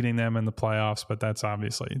leading them in the playoffs, but that's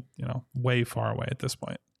obviously, way far away at this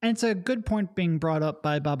point. And it's a good point being brought up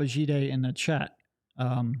by Babajide in the chat.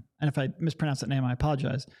 And if I mispronounce that name, I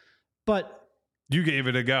apologize. But you gave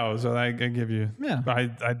it a go, so I give you. Yeah,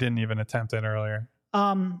 I didn't even attempt it earlier.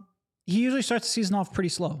 He usually starts the season off pretty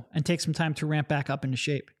slow and takes some time to ramp back up into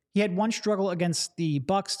shape. He had one struggle against the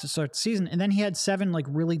Bucks to start the season, and then he had 7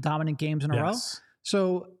 really dominant games in a row.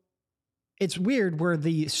 So it's weird where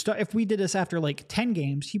if we did this after 10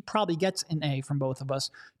 games, he probably gets an A from both of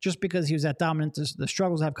us just because he was that dominant. The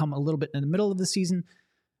struggles have come a little bit in the middle of the season.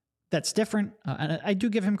 That's different. And I do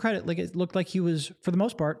give him credit. Like, it looked like he was, for the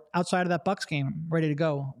most part, outside of that Bucks game, ready to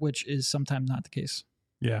go, which is sometimes not the case.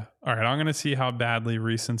 Yeah. All right. I'm going to see how badly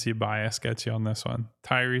recency bias gets you on this one.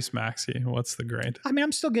 Tyrese Maxey, what's the grade? I mean,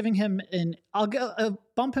 I'm still giving him I'll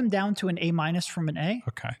bump him down to an A- from an A.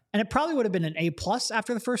 Okay. And it probably would have been an A+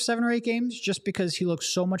 after the first 7 or 8 games, just because he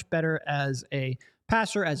looks so much better as a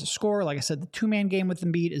passer, as a scorer. Like I said, the 2-man game with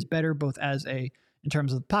Embiid is better, both in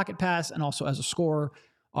terms of the pocket pass and also as a scorer,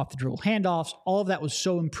 off the dribble handoffs. All of that was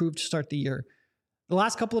so improved to start the year. The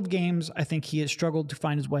last couple of games, I think he has struggled to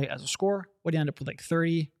find his way as a scorer. Would end up with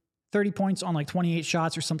 30 points on 28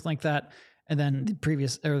 shots or something like that. And then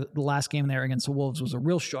the last game there against the Wolves was a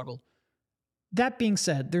real struggle. That being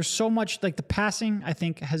said, there's so much, the passing, I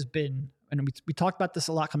think, has been and we talked about this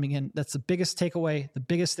a lot coming in. That's the biggest takeaway, the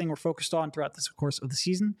biggest thing we're focused on throughout this course of the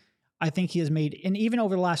season. I think he has made, and even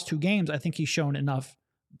over the last 2 games, I think he's shown enough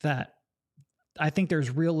that I think there's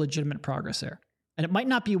real legitimate progress there. And it might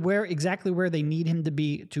not be exactly where they need him to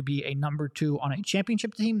be a number 2 on a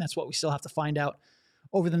championship team. That's what we still have to find out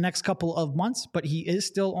over the next couple of months, but he is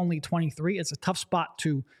still only 23. It's a tough spot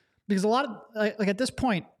because a lot of, like at this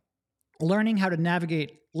point, learning how to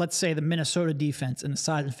navigate, let's say, the Minnesota defense and the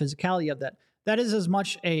size and physicality of that is as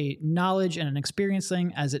much a knowledge and an experience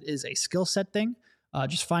thing as it is a skill set thing.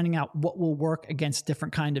 Just finding out what will work against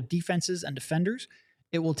different kind of defenses and defenders.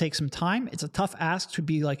 It will take some time. It's a tough ask to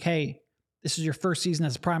be like, hey, this is your first season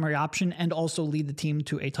as a primary option and also lead the team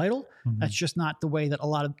to a title. Mm-hmm. That's just not the way that a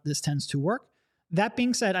lot of this tends to work. That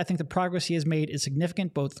being said, I think the progress he has made is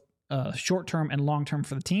significant, both short-term and long-term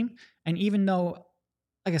for the team. And even though,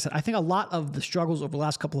 like I said, I think a lot of the struggles over the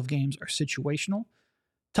last couple of games are situational.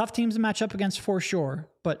 Tough teams to match up against for sure,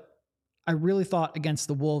 but I really thought against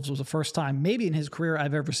the Wolves was the first time maybe in his career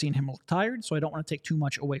I've ever seen him look tired, so I don't want to take too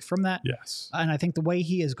much away from that. Yes. And I think the way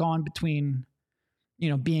he has gone between,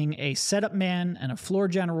 being a setup man and a floor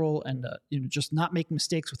general and, just not making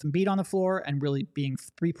mistakes with Embiid on the floor and really being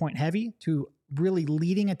 3-point heavy to really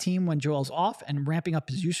leading a team when Joel's off and ramping up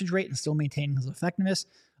his usage rate and still maintaining his effectiveness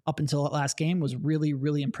up until that last game was really,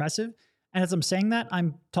 really impressive. And as I'm saying that,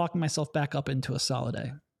 I'm talking myself back up into a solid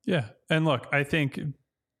A. Yeah. And look, I think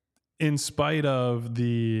in spite of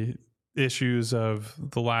the issues of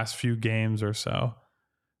the last few games or so,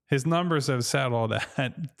 his numbers have settled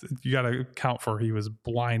at, you got to account for, he was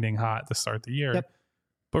blinding hot to start the year. Yep.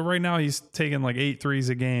 But right now he's taking like 8 threes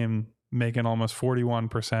a game, making almost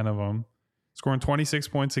 41% of them, scoring 26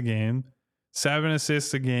 points a game, 7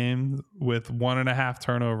 assists a game with 1.5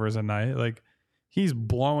 turnovers a night. Like, he's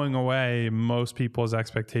blowing away most people's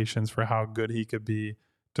expectations for how good he could be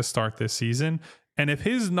to start this season. And if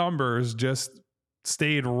his numbers just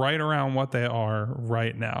stayed right around what they are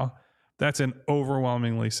right now, that's an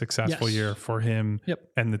overwhelmingly successful year for him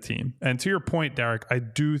and the team. And to your point, Derek, I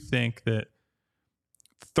do think that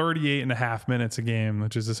 38.5 minutes a game,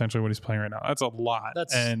 which is essentially what he's playing right now, that's a lot.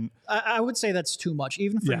 And I would say that's too much,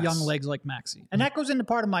 even for young legs like Maxey. And that goes into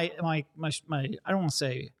part of my I don't want to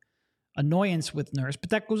say annoyance with Nurse,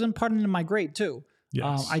 but that goes in part into my grade too.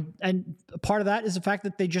 Yes. And part of that is the fact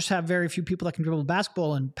that they just have very few people that can dribble the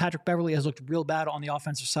basketball, and Patrick Beverley has looked real bad on the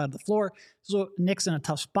offensive side of the floor. So Nick's in a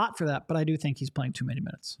tough spot for that, but I do think he's playing too many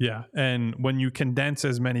minutes. Yeah. And when you condense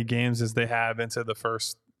as many games as they have into the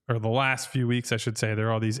first, or the last few weeks, I should say, there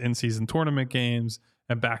are all these in-season tournament games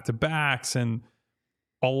and back-to-backs, and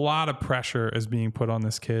a lot of pressure is being put on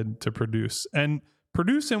this kid to produce. And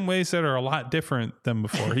produce in ways that are a lot different than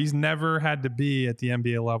before. He's never had to be at the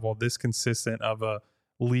NBA level this consistent of a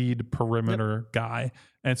lead perimeter guy.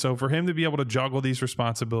 And so for him to be able to juggle these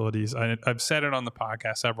responsibilities, I've said it on the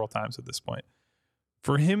podcast several times at this point,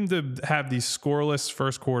 for him to have these scoreless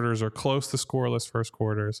first quarters or close to scoreless first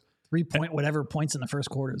quarters, 3-point whatever points in the first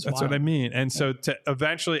quarter is that's wild. what I mean. And so to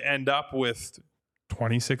eventually end up with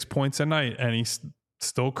 26 points a night, and he's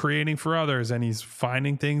still creating for others, and he's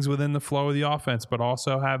finding things within the flow of the offense, but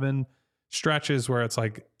also having stretches where it's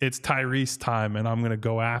like, it's Tyrese time and I'm going to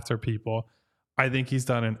go after people. I think he's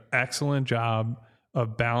done an excellent job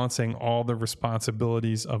of balancing all the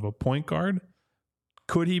responsibilities of a point guard.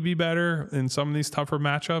 Could he be better in some of these tougher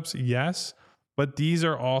matchups? Yes. But these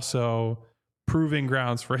are also proving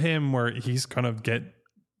grounds for him where he's going to get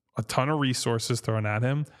a ton of resources thrown at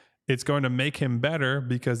him. It's going to make him better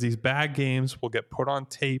because these bad games will get put on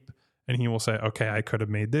tape and he will say, okay, I could have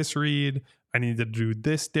made this read. I need to do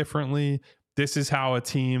this differently. This is how a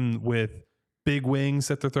team with big wings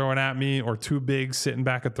that they're throwing at me, or 2 bigs sitting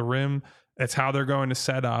back at the rim, it's how they're going to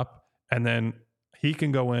set up. And then he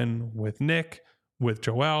can go in with Nick, with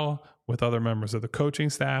Joel, with other members of the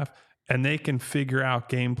coaching staff, and they can figure out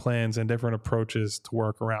game plans and different approaches to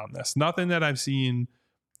work around this. Nothing that I've seen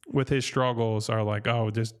with his struggles are like,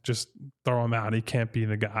 oh, just throw him out. He can't be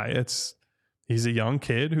the guy. He's a young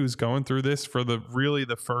kid who's going through this for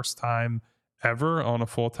the first time ever on a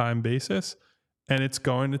full-time basis. And it's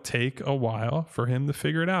going to take a while for him to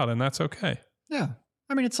figure it out. And that's okay. Yeah.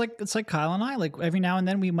 I mean, it's like Kyle and I, like every now and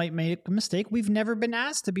then we might make a mistake. We've never been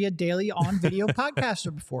asked to be a daily on video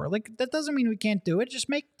podcaster before. Like, that doesn't mean we can't do it. Just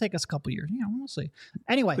take us a couple years. We'll see.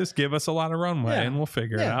 Anyway, just give us a lot of runway and we'll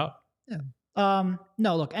figure it out. Yeah.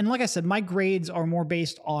 No, look, and like I said, my grades are more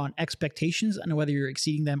based on expectations and whether you're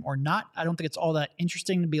exceeding them or not. I don't think it's all that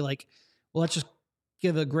interesting to be like, well, let's just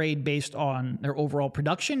give a grade based on their overall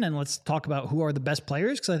production and let's talk about who are the best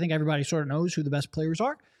players, because I think everybody sort of knows who the best players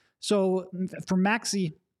are. So for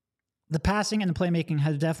Maxey, the passing and the playmaking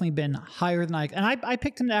has definitely been higher than I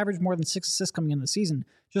picked him to average more than 6 assists coming into the season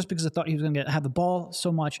just because I thought he was going to have the ball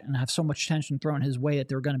so much and have so much attention thrown his way that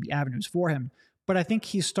there were going to be avenues for him. But I think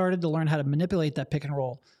he started to learn how to manipulate that pick and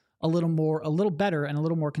roll a little better and a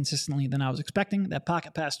little more consistently than I was expecting. That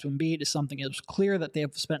pocket pass to Embiid is something it was clear that they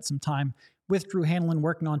have spent some time with Drew Hanlon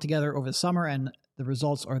working on together over the summer, and the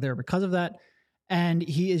results are there because of that. And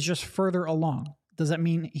he is just further along. Does that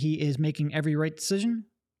mean he is making every right decision?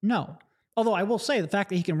 No. Although I will say the fact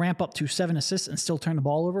that he can ramp up to 7 assists and still turn the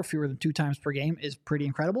ball over fewer than 2 times per game is pretty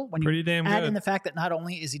incredible. When you add in the fact that not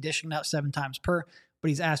only is he dishing out 7 times per, but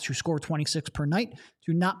he's asked to score 26 per night,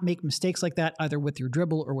 to not make mistakes like that, either with your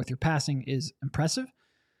dribble or with your passing, is impressive.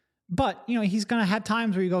 But, he's going to have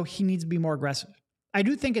times where you go, he needs to be more aggressive. I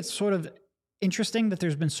do think it's sort of interesting that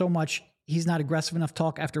there's been so much he's not aggressive enough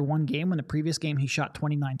talk after one game when the previous game he shot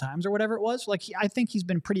 29 times or whatever it was. I think he's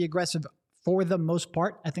been pretty aggressive for the most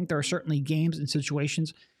part. I think there are certainly games and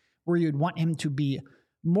situations where you'd want him to be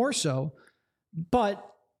more so, but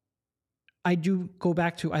I do go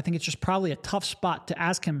back to, I think it's just probably a tough spot to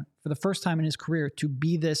ask him for the first time in his career to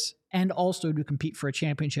be this and also to compete for a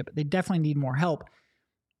championship. They definitely need more help,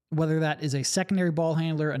 whether that is a secondary ball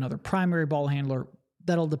handler, another primary ball handler.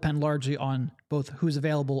 That'll depend largely on both who's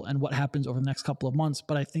available and what happens over the next couple of months.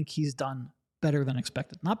 But I think he's done better than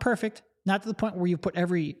expected. Not perfect, not to the point where you put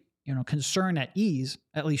every concern at ease,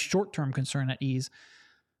 at least short-term concern at ease,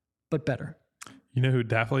 but better. You know who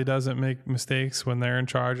definitely doesn't make mistakes when they're in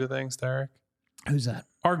charge of things, Derek? Who's that?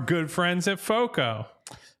 Our good friends at FOCO.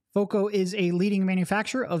 FOCO is a leading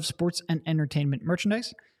manufacturer of sports and entertainment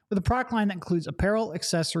merchandise with a product line that includes apparel,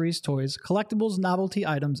 accessories, toys, collectibles, novelty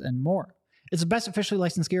items, and more. It's the best officially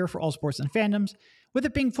licensed gear for all sports and fandoms. With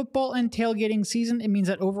it being football and tailgating season, it means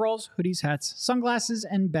that overalls, hoodies, hats, sunglasses,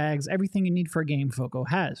 and bags, everything you need for a game, FOCO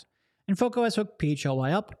has. And FOCO has hooked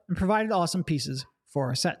PHLY up and provided awesome pieces for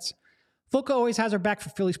our sets. FOCO always has our back for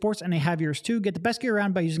Philly sports, and they have yours too. Get the best gear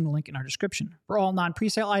around by using the link in our description. For all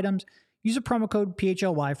non-presale items, use a promo code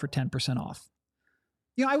PHLY for 10% off.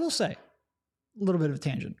 I will say, a little bit of a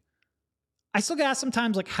tangent. I still get asked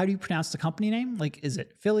sometimes, how do you pronounce the company name? Is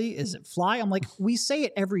it Philly? Is it Fly? I'm like, we say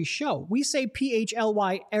it every show. We say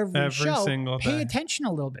PHLY every show. Single Pay day. Attention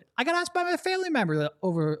a little bit. I got asked by my family member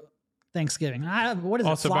over Thanksgiving. What is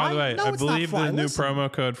also, it, Fly? by the way, No, I it's believe not Fly. the new Listen.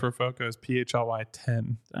 promo code for FOCO is PHLY10.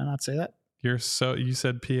 Did I not say that? You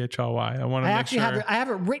said PHLY. I want to make sure. I have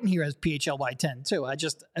it written here as PHLY10 too. I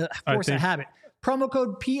just, of course I have it. Promo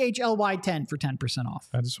code PHLY10 for 10% off.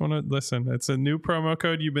 I just want to listen. It's a new promo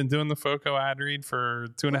code. You've been doing the FOCO ad read for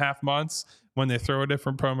 2.5 months. When they throw a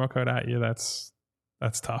different promo code at you, that's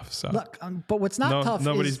tough. So look, but what's not tough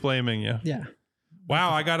nobody's is, blaming you. Yeah. Wow,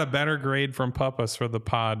 I got a better grade from Puppas for the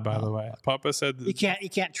pod, by the way. Puppa said you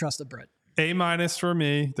can't trust the Brit. A- for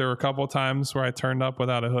me. There were a couple of times where I turned up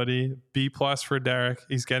without a hoodie. B+ for Derek.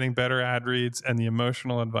 He's getting better ad reads, and the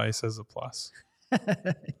emotional advice is a plus.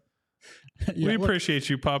 We appreciate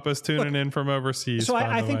you, Puppas, tuning in from overseas. So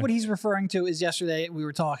I think what he's referring to is yesterday we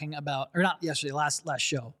were talking about, or not yesterday, last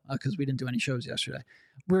show, because we didn't do any shows yesterday.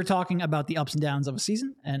 We were talking about the ups and downs of a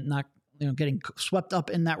season and not getting swept up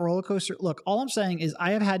in that roller coaster. Look, all I'm saying is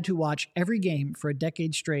I have had to watch every game for a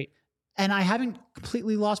decade straight, and I haven't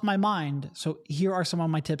completely lost my mind. So here are some of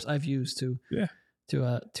my tips I've used to A-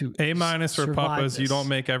 for Puppas. You don't this.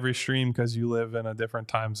 make every stream because you live in a different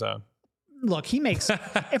time zone. Look, he makes,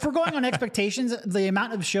 if we're going on expectations, the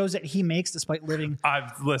amount of shows that he makes despite living. I'm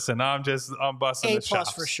busting A+ the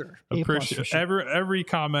chops. for sure. Appreciate A+ for sure. every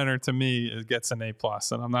commenter to me gets an A+,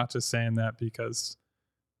 and I'm not just saying that because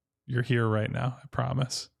you're here right now. I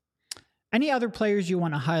promise. Any other players you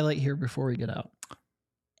want to highlight here before we get out?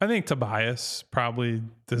 I think Tobias probably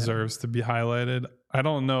deserves to be highlighted. I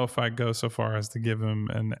don't know if I'd go so far as to give him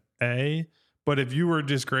an A, but if you were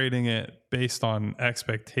just grading it based on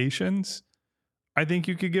expectations, I think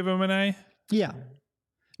you could give him an A. Yeah.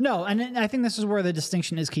 No, and I think this is where the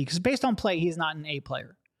distinction is key, because based on play, he's not an A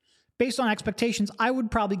player. Based on expectations, I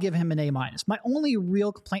would probably give him an A-. My only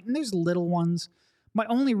real complaint, and there's little ones, my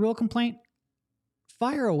only real complaint,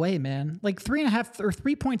 fire away, man. 3.5 or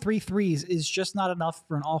 3.3 threes is just not enough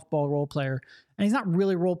for an off-ball role player. And he's not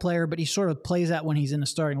really a role player, but he sort of plays that when he's in the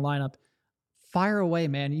starting lineup. Fire away,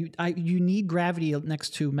 man. You need gravity next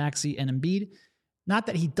to Maxey and Embiid. Not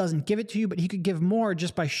that he doesn't give it to you, but he could give more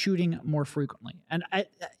just by shooting more frequently. And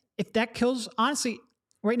if that kills, honestly,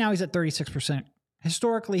 right now he's at 36%.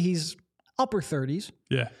 Historically, he's upper 30s.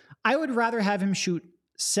 Yeah. I would rather have him shoot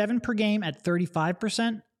 7 per game at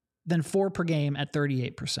 35% than 4 per game at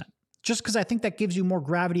 38%. Just because I think that gives you more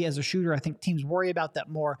gravity as a shooter. I think teams worry about that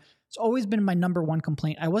more. It's always been my number one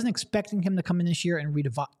complaint. I wasn't expecting him to come in this year and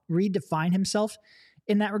redefine himself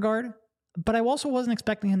in that regard, but I also wasn't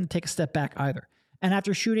expecting him to take a step back either. And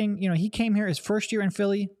after shooting, he came here his first year in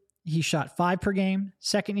Philly, he shot 5 per game.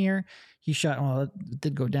 Second year, he shot, it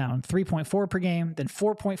did go down, 3.4 per game, then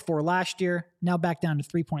 4.4 last year, now back down to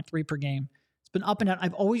 3.3 per game. It's been up and down.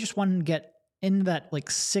 I've always just wanted to get in that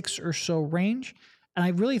 6 or so range. And I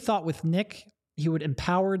really thought with Nick, he would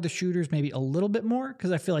empower the shooters maybe a little bit more,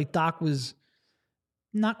 because I feel like Doc was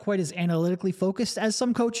not quite as analytically focused as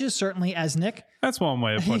some coaches, certainly as Nick. That's one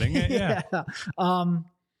way of putting it, yeah.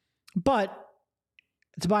 But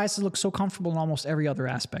Tobias looks so comfortable in almost every other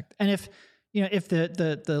aspect. And if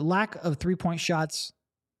the lack of 3-point shots,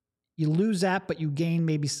 you lose that, but you gain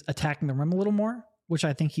maybe attacking the rim a little more, which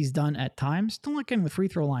I think he's done at times. Don't look in the free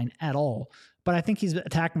throw line at all, but I think he's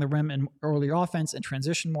attacking the rim in earlier offense and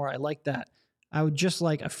transition more. I like that. I would just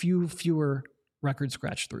like a few fewer record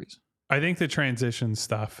scratch threes. I think the transition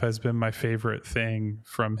stuff has been my favorite thing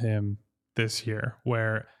from him this year,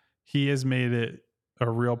 where he has made it a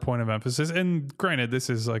real point of emphasis. And granted, this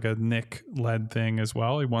is like a Nick-led thing as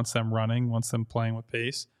well. He wants them running, wants them playing with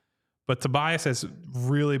pace. But Tobias has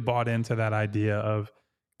really bought into that idea of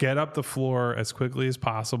get up the floor as quickly as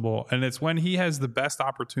possible. And it's when he has the best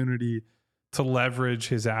opportunity to leverage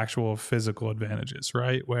his actual physical advantages,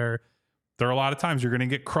 right? Where there are a lot of times you're going to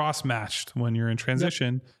get cross-matched when you're in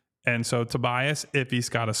transition. Yep. And so Tobias, if he's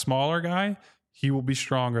got a smaller guy, he will be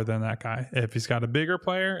stronger than that guy. If he's got a bigger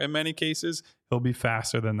player, in many cases, he'll be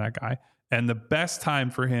faster than that guy. And the best time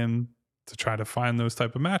for him to try to find those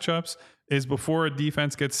type of matchups is before a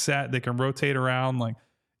defense gets set. They can rotate around.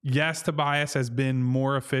 Yes, Tobias has been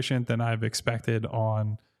more efficient than I've expected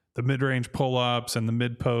on the mid-range pull-ups and the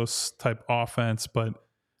mid-post type offense, but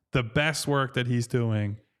the best work that he's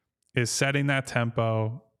doing is setting that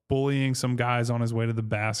tempo, bullying some guys on his way to the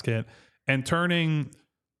basket, and turning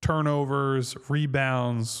turnovers,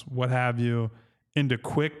 rebounds, what have you, into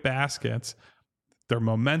quick baskets. They're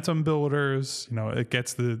momentum builders.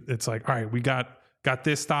 It's like, all right, we got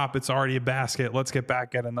this stop. It's already a basket. Let's get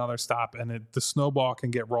back, get another stop. And the snowball can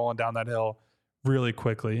get rolling down that hill really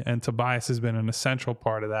quickly. And Tobias has been an essential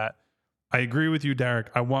part of that. I agree with you, Derek.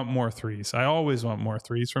 I want more threes. I always want more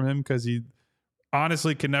threes from him, because he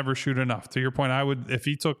honestly can never shoot enough. To your point, if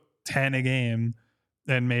he took 10 a game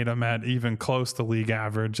and made them at even close to league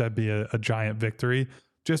average, that'd be a giant victory,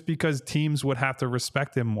 just because teams would have to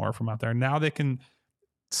respect him more from out there. Now they can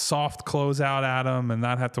soft close out at him and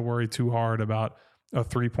not have to worry too hard about a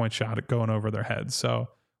 3-point shot going over their heads. So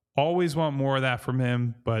always want more of that from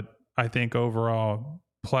him, but I think overall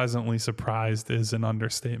pleasantly surprised is an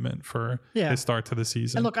understatement for his start to the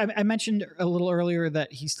season. And look, I mentioned a little earlier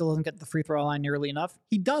that he still doesn't get the free throw line nearly enough.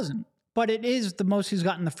 He doesn't. But it is the most he's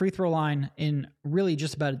gotten the free throw line in really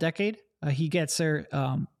just about a decade. He gets there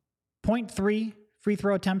 0.3 free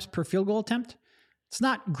throw attempts per field goal attempt. It's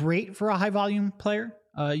not great for a high volume player.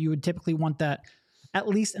 You would typically want that at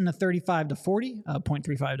least in the 35 to 40,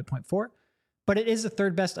 0.35 to 0.4. But it is the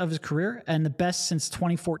third best of his career and the best since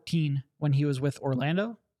 2014 when he was with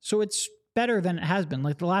Orlando. So it's better than it has been.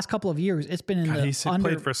 Like the last couple of years, it's been in He's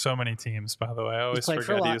played for so many teams, by the way. I always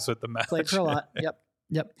forget he was with the Magic. Played for a lot.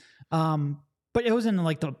 Yep. But it was in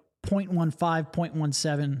like the 0.15,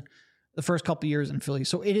 0.17 the first couple of years in Philly.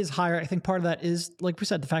 So it is higher. I think part of that is, like we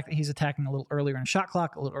said, the fact that he's attacking a little earlier in shot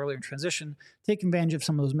clock, a little earlier in transition, taking advantage of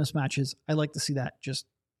some of those mismatches. I like to see that, just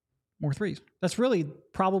more threes. That's really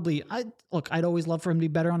probably, I'd always love for him to be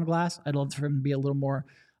better on the glass. I'd love for him to be a little more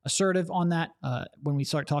assertive on that. When we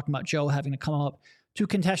start talking about Joe having to come up to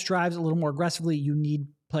contest drives a little more aggressively, you need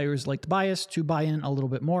players like Tobias to buy in a little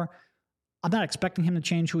bit more. I'm not expecting him to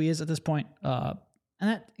change who he is at this point. And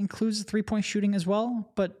that includes the 3-point shooting as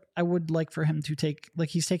well. But I would like for him to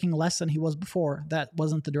he's taking less than he was before. That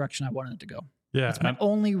wasn't the direction I wanted it to go. Yeah. That's my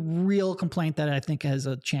only real complaint that I think has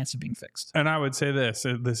a chance of being fixed. And I would say this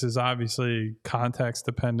is obviously context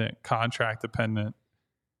dependent, contract dependent.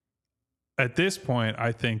 At this point,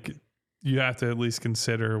 I think you have to at least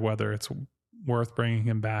consider whether it's worth bringing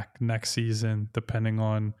him back next season, depending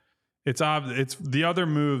on it's the other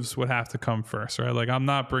moves would have to come first, right? Like I'm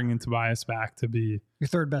not bringing Tobias back to be your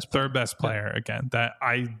third best player again. That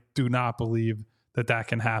I do not believe that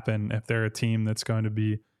can happen if they're a team that's going to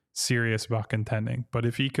be serious about contending. But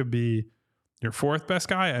if he could be your fourth best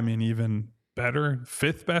guy, I mean, even better,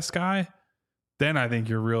 fifth best guy, then I think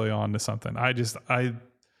you're really on to something. I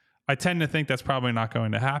tend to think that's probably not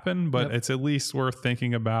going to happen, but it's at least worth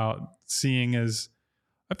thinking about, seeing as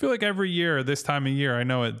I feel like every year, this time of year, I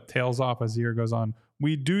know it tails off as the year goes on,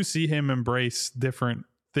 we do see him embrace different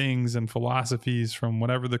things and philosophies from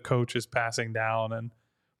whatever the coach is passing down. And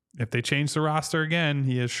if they change the roster again,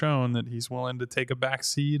 he has shown that he's willing to take a back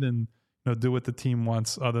seat and do what the team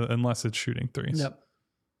wants, unless it's shooting threes. Yep.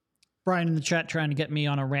 Brian in the chat trying to get me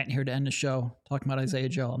on a rant here to end the show, talking about Isaiah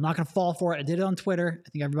Joe. I'm not going to fall for it. I did it on Twitter. I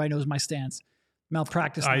think everybody knows my stance.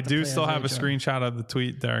 Malpractice. I do still have a screenshot of the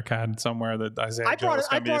tweet Derek had somewhere that Isaiah Joe is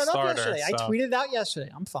going to be a starter. I brought it up yesterday. I tweeted it out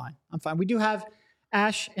yesterday. I'm fine. We do have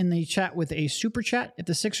Ash in the chat with a super chat. If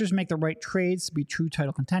the Sixers make the right trades to be true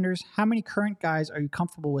title contenders, how many current guys are you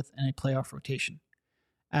comfortable with in a playoff rotation?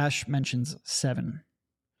 Ash mentions 7.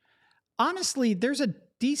 Honestly, there's a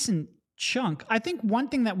decent chunk. I think one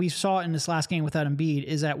thing that we saw in this last game without Embiid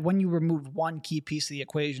is that when you remove one key piece of the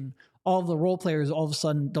equation, all of the role players all of a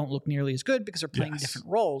sudden don't look nearly as good because they're playing different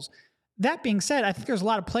roles. That being said, I think there's a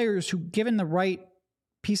lot of players who, given the right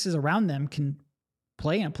pieces around them, can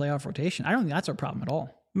play in a playoff rotation. I don't think that's our problem at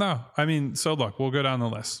all. No, I mean, so look, we'll go down the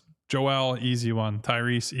list. Joel, easy one.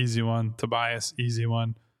 Tyrese, easy one. Tobias, easy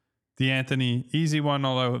one. DeAnthony, easy one,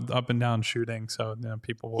 although up and down shooting, so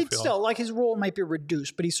people will feel still like his role might be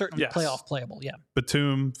reduced, but he's certainly playoff playable. Yeah.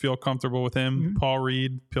 Batum, feel comfortable with him. Mm-hmm. Paul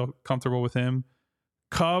Reed, feel comfortable with him.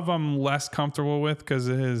 Cove, I'm less comfortable with because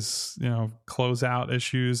of his closeout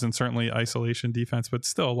issues and certainly isolation defense, but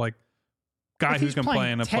still like guy who can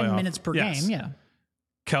play in a 10 playoff. minutes per game. Yeah.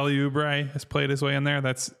 Kelly Oubre has played his way in there.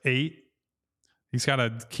 That's 8. He's got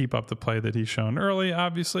to keep up the play that he's shown early,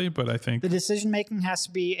 obviously, but I think the decision-making has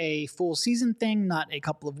to be a full season thing, not a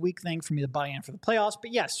couple of week thing for me to buy in for the playoffs.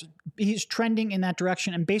 But yes, he's trending in that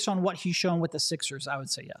direction. And based on what he's shown with the Sixers, I would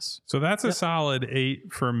say yes. So that's a solid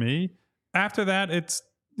 8 for me. After that, it's,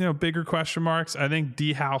 bigger question marks. I think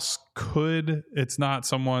D-House could. It's not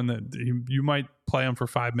someone that you might play him for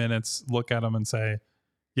 5 minutes, look at him and say,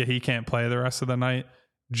 yeah, he can't play the rest of the night.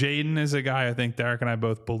 Jaden is a guy I think Derek and I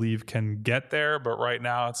both believe can get there, but right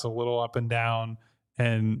now it's a little up and down.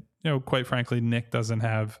 And, quite frankly, Nick doesn't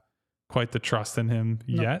have quite the trust in him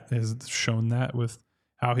yet. Has shown that with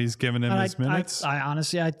how he's given him his minutes. I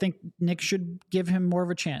honestly, I think Nick should give him more of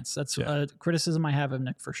a chance. That's a criticism I have of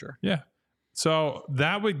Nick for sure. Yeah. So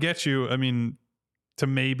that would get you, to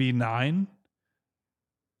maybe 9.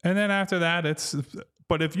 And then after that,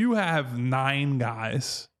 but if you have 9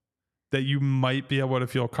 guys that you might be able to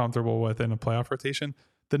feel comfortable with in a playoff rotation,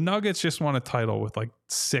 the Nuggets just won a title with like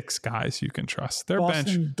 6 guys you can trust. Their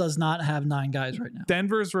Boston bench does not have 9 guys right now.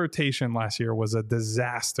 Denver's rotation last year was a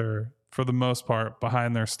disaster for the most part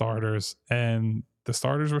behind their starters, and the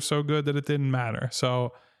starters were so good that it didn't matter.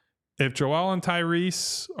 So if Joel and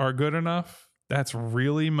Tyrese are good enough, that's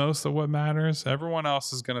really most of what matters. Everyone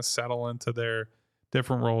else is going to settle into their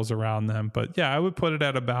different roles around them. But yeah, I would put it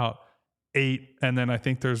at about 8, and then I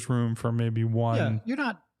think there's room for maybe 1.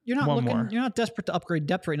 Yeah, you're not desperate to upgrade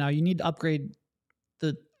depth right now. You need to upgrade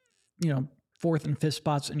the 4th and 5th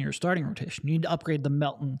spots in your starting rotation. You need to upgrade the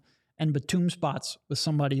Melton and Batum spots with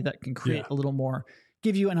somebody that can create a little more,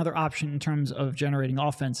 give you another option in terms of generating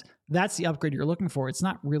offense. That's the upgrade you're looking for. It's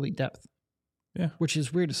not really depth. Yeah. Which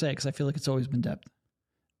is weird to say because I feel like it's always been depth.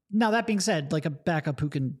 Now, that being said, like a backup who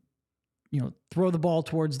can, throw the ball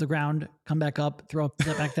towards the ground, come back up, throw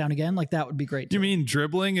it back down again, like that would be great too. You mean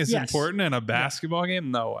dribbling is important in a basketball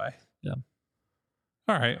game? No way. Yeah.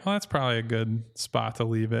 All right. Well, that's probably a good spot to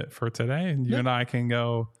leave it for today. And you and I can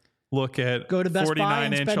go look at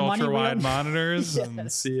 49-inch ultra-wide monitors and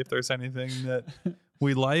see if there's anything that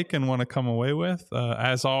we like and want to come away with.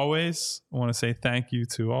 As always, I want to say thank you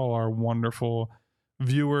to all our wonderful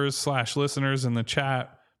viewers / listeners in the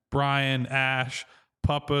chat. Brian, Ash,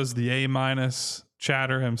 Puppa's the A-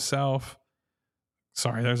 chatter himself.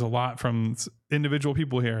 Sorry, there's a lot from individual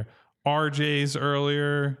people here. RJ's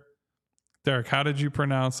earlier. Derek, how did you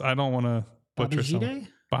pronounce? I don't want to butcher something.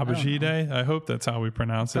 Babajide. I hope that's how we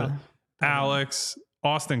pronounce it. Alex,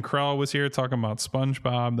 Austin Krell was here talking about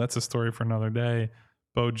SpongeBob. That's a story for another day.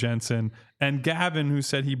 Bo Jensen and Gavin, who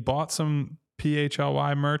said he bought some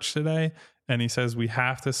PHLY merch today. And he says we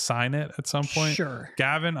have to sign it at some point. Sure.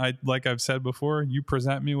 Gavin, like I've said before, you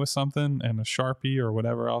present me with something and a Sharpie or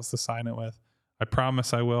whatever else to sign it with. I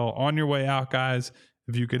promise I will. On your way out, guys,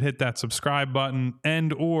 if you could hit that subscribe button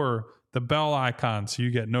and or the bell icon so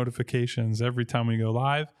you get notifications every time we go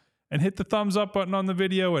live, and hit the thumbs up button on the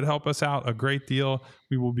video. It'd help us out a great deal.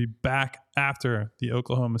 We will be back after the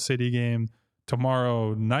Oklahoma City game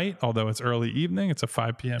tomorrow night, although it's early evening. It's a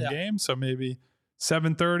 5 p.m. game, so maybe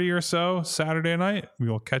 7:30 or so Saturday night. We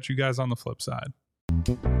will catch you guys on the flip side.